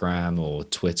Instagram or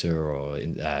Twitter or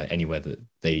anywhere that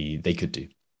they could do?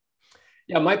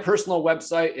 Yeah, my personal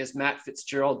website is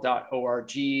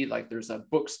mattfitzgerald.org. Like there's a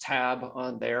books tab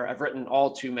on there. I've written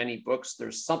all too many books.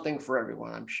 There's something for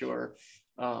everyone, I'm sure.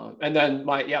 And then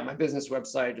my business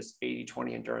website is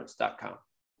 8020endurance.com.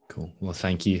 Cool. Well,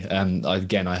 thank you.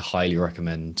 Again, I highly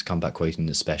recommend Comeback Quoting,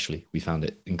 especially. We found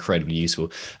it incredibly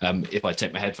useful. If I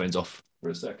take my headphones off for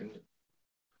a second,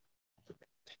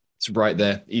 it's right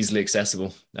there, easily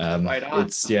accessible. Right on.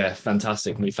 It's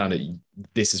fantastic. We found it.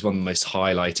 This is one of the most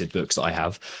highlighted books that I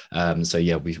have. So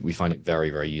yeah, we find it very,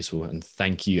 very useful. And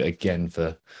thank you again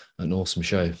for an awesome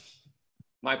show.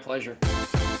 My pleasure.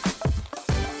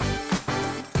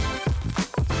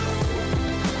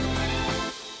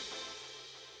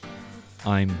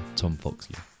 I'm Tom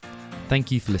Foxley. Thank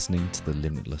you for listening to the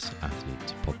Limitless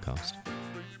Athlete podcast.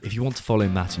 If you want to follow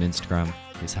Matt on Instagram,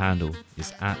 his handle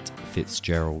is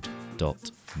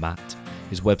 @fitzgerald.matt.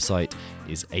 His website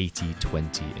is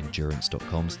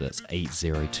 8020endurance.com, so that's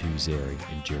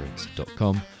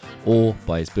 8020endurance.com, or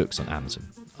buy his books on Amazon.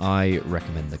 I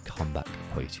recommend the Comeback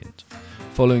Quotient.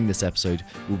 Following this episode,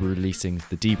 we'll be releasing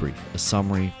the debrief, a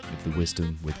summary of the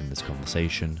wisdom within this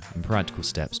conversation and practical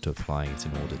steps to applying it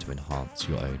in order to enhance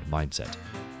your own mindset.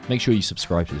 Make sure you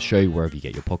subscribe to the show wherever you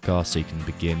get your podcasts so you can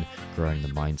begin growing the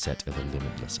mindset of a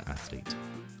limitless athlete.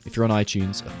 If you're on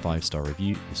iTunes, a 5-star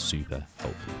review is super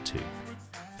helpful too.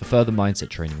 For further mindset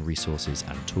training resources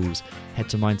and tools, head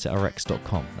to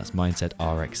mindsetrx.com, that's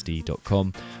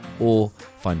mindsetrxd.com, or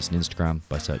find us on Instagram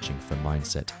by searching for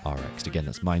mindsetrx. Again,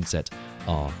 that's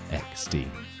mindsetrxd.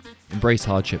 Embrace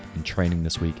hardship in training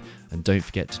this week, and don't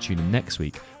forget to tune in next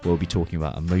week where we'll be talking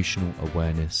about emotional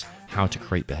awareness, how to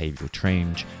create behavioral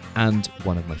change, and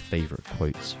one of my favorite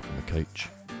quotes from a coach.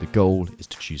 The goal is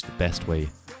to choose the best way,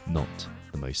 not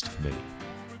the most familiar.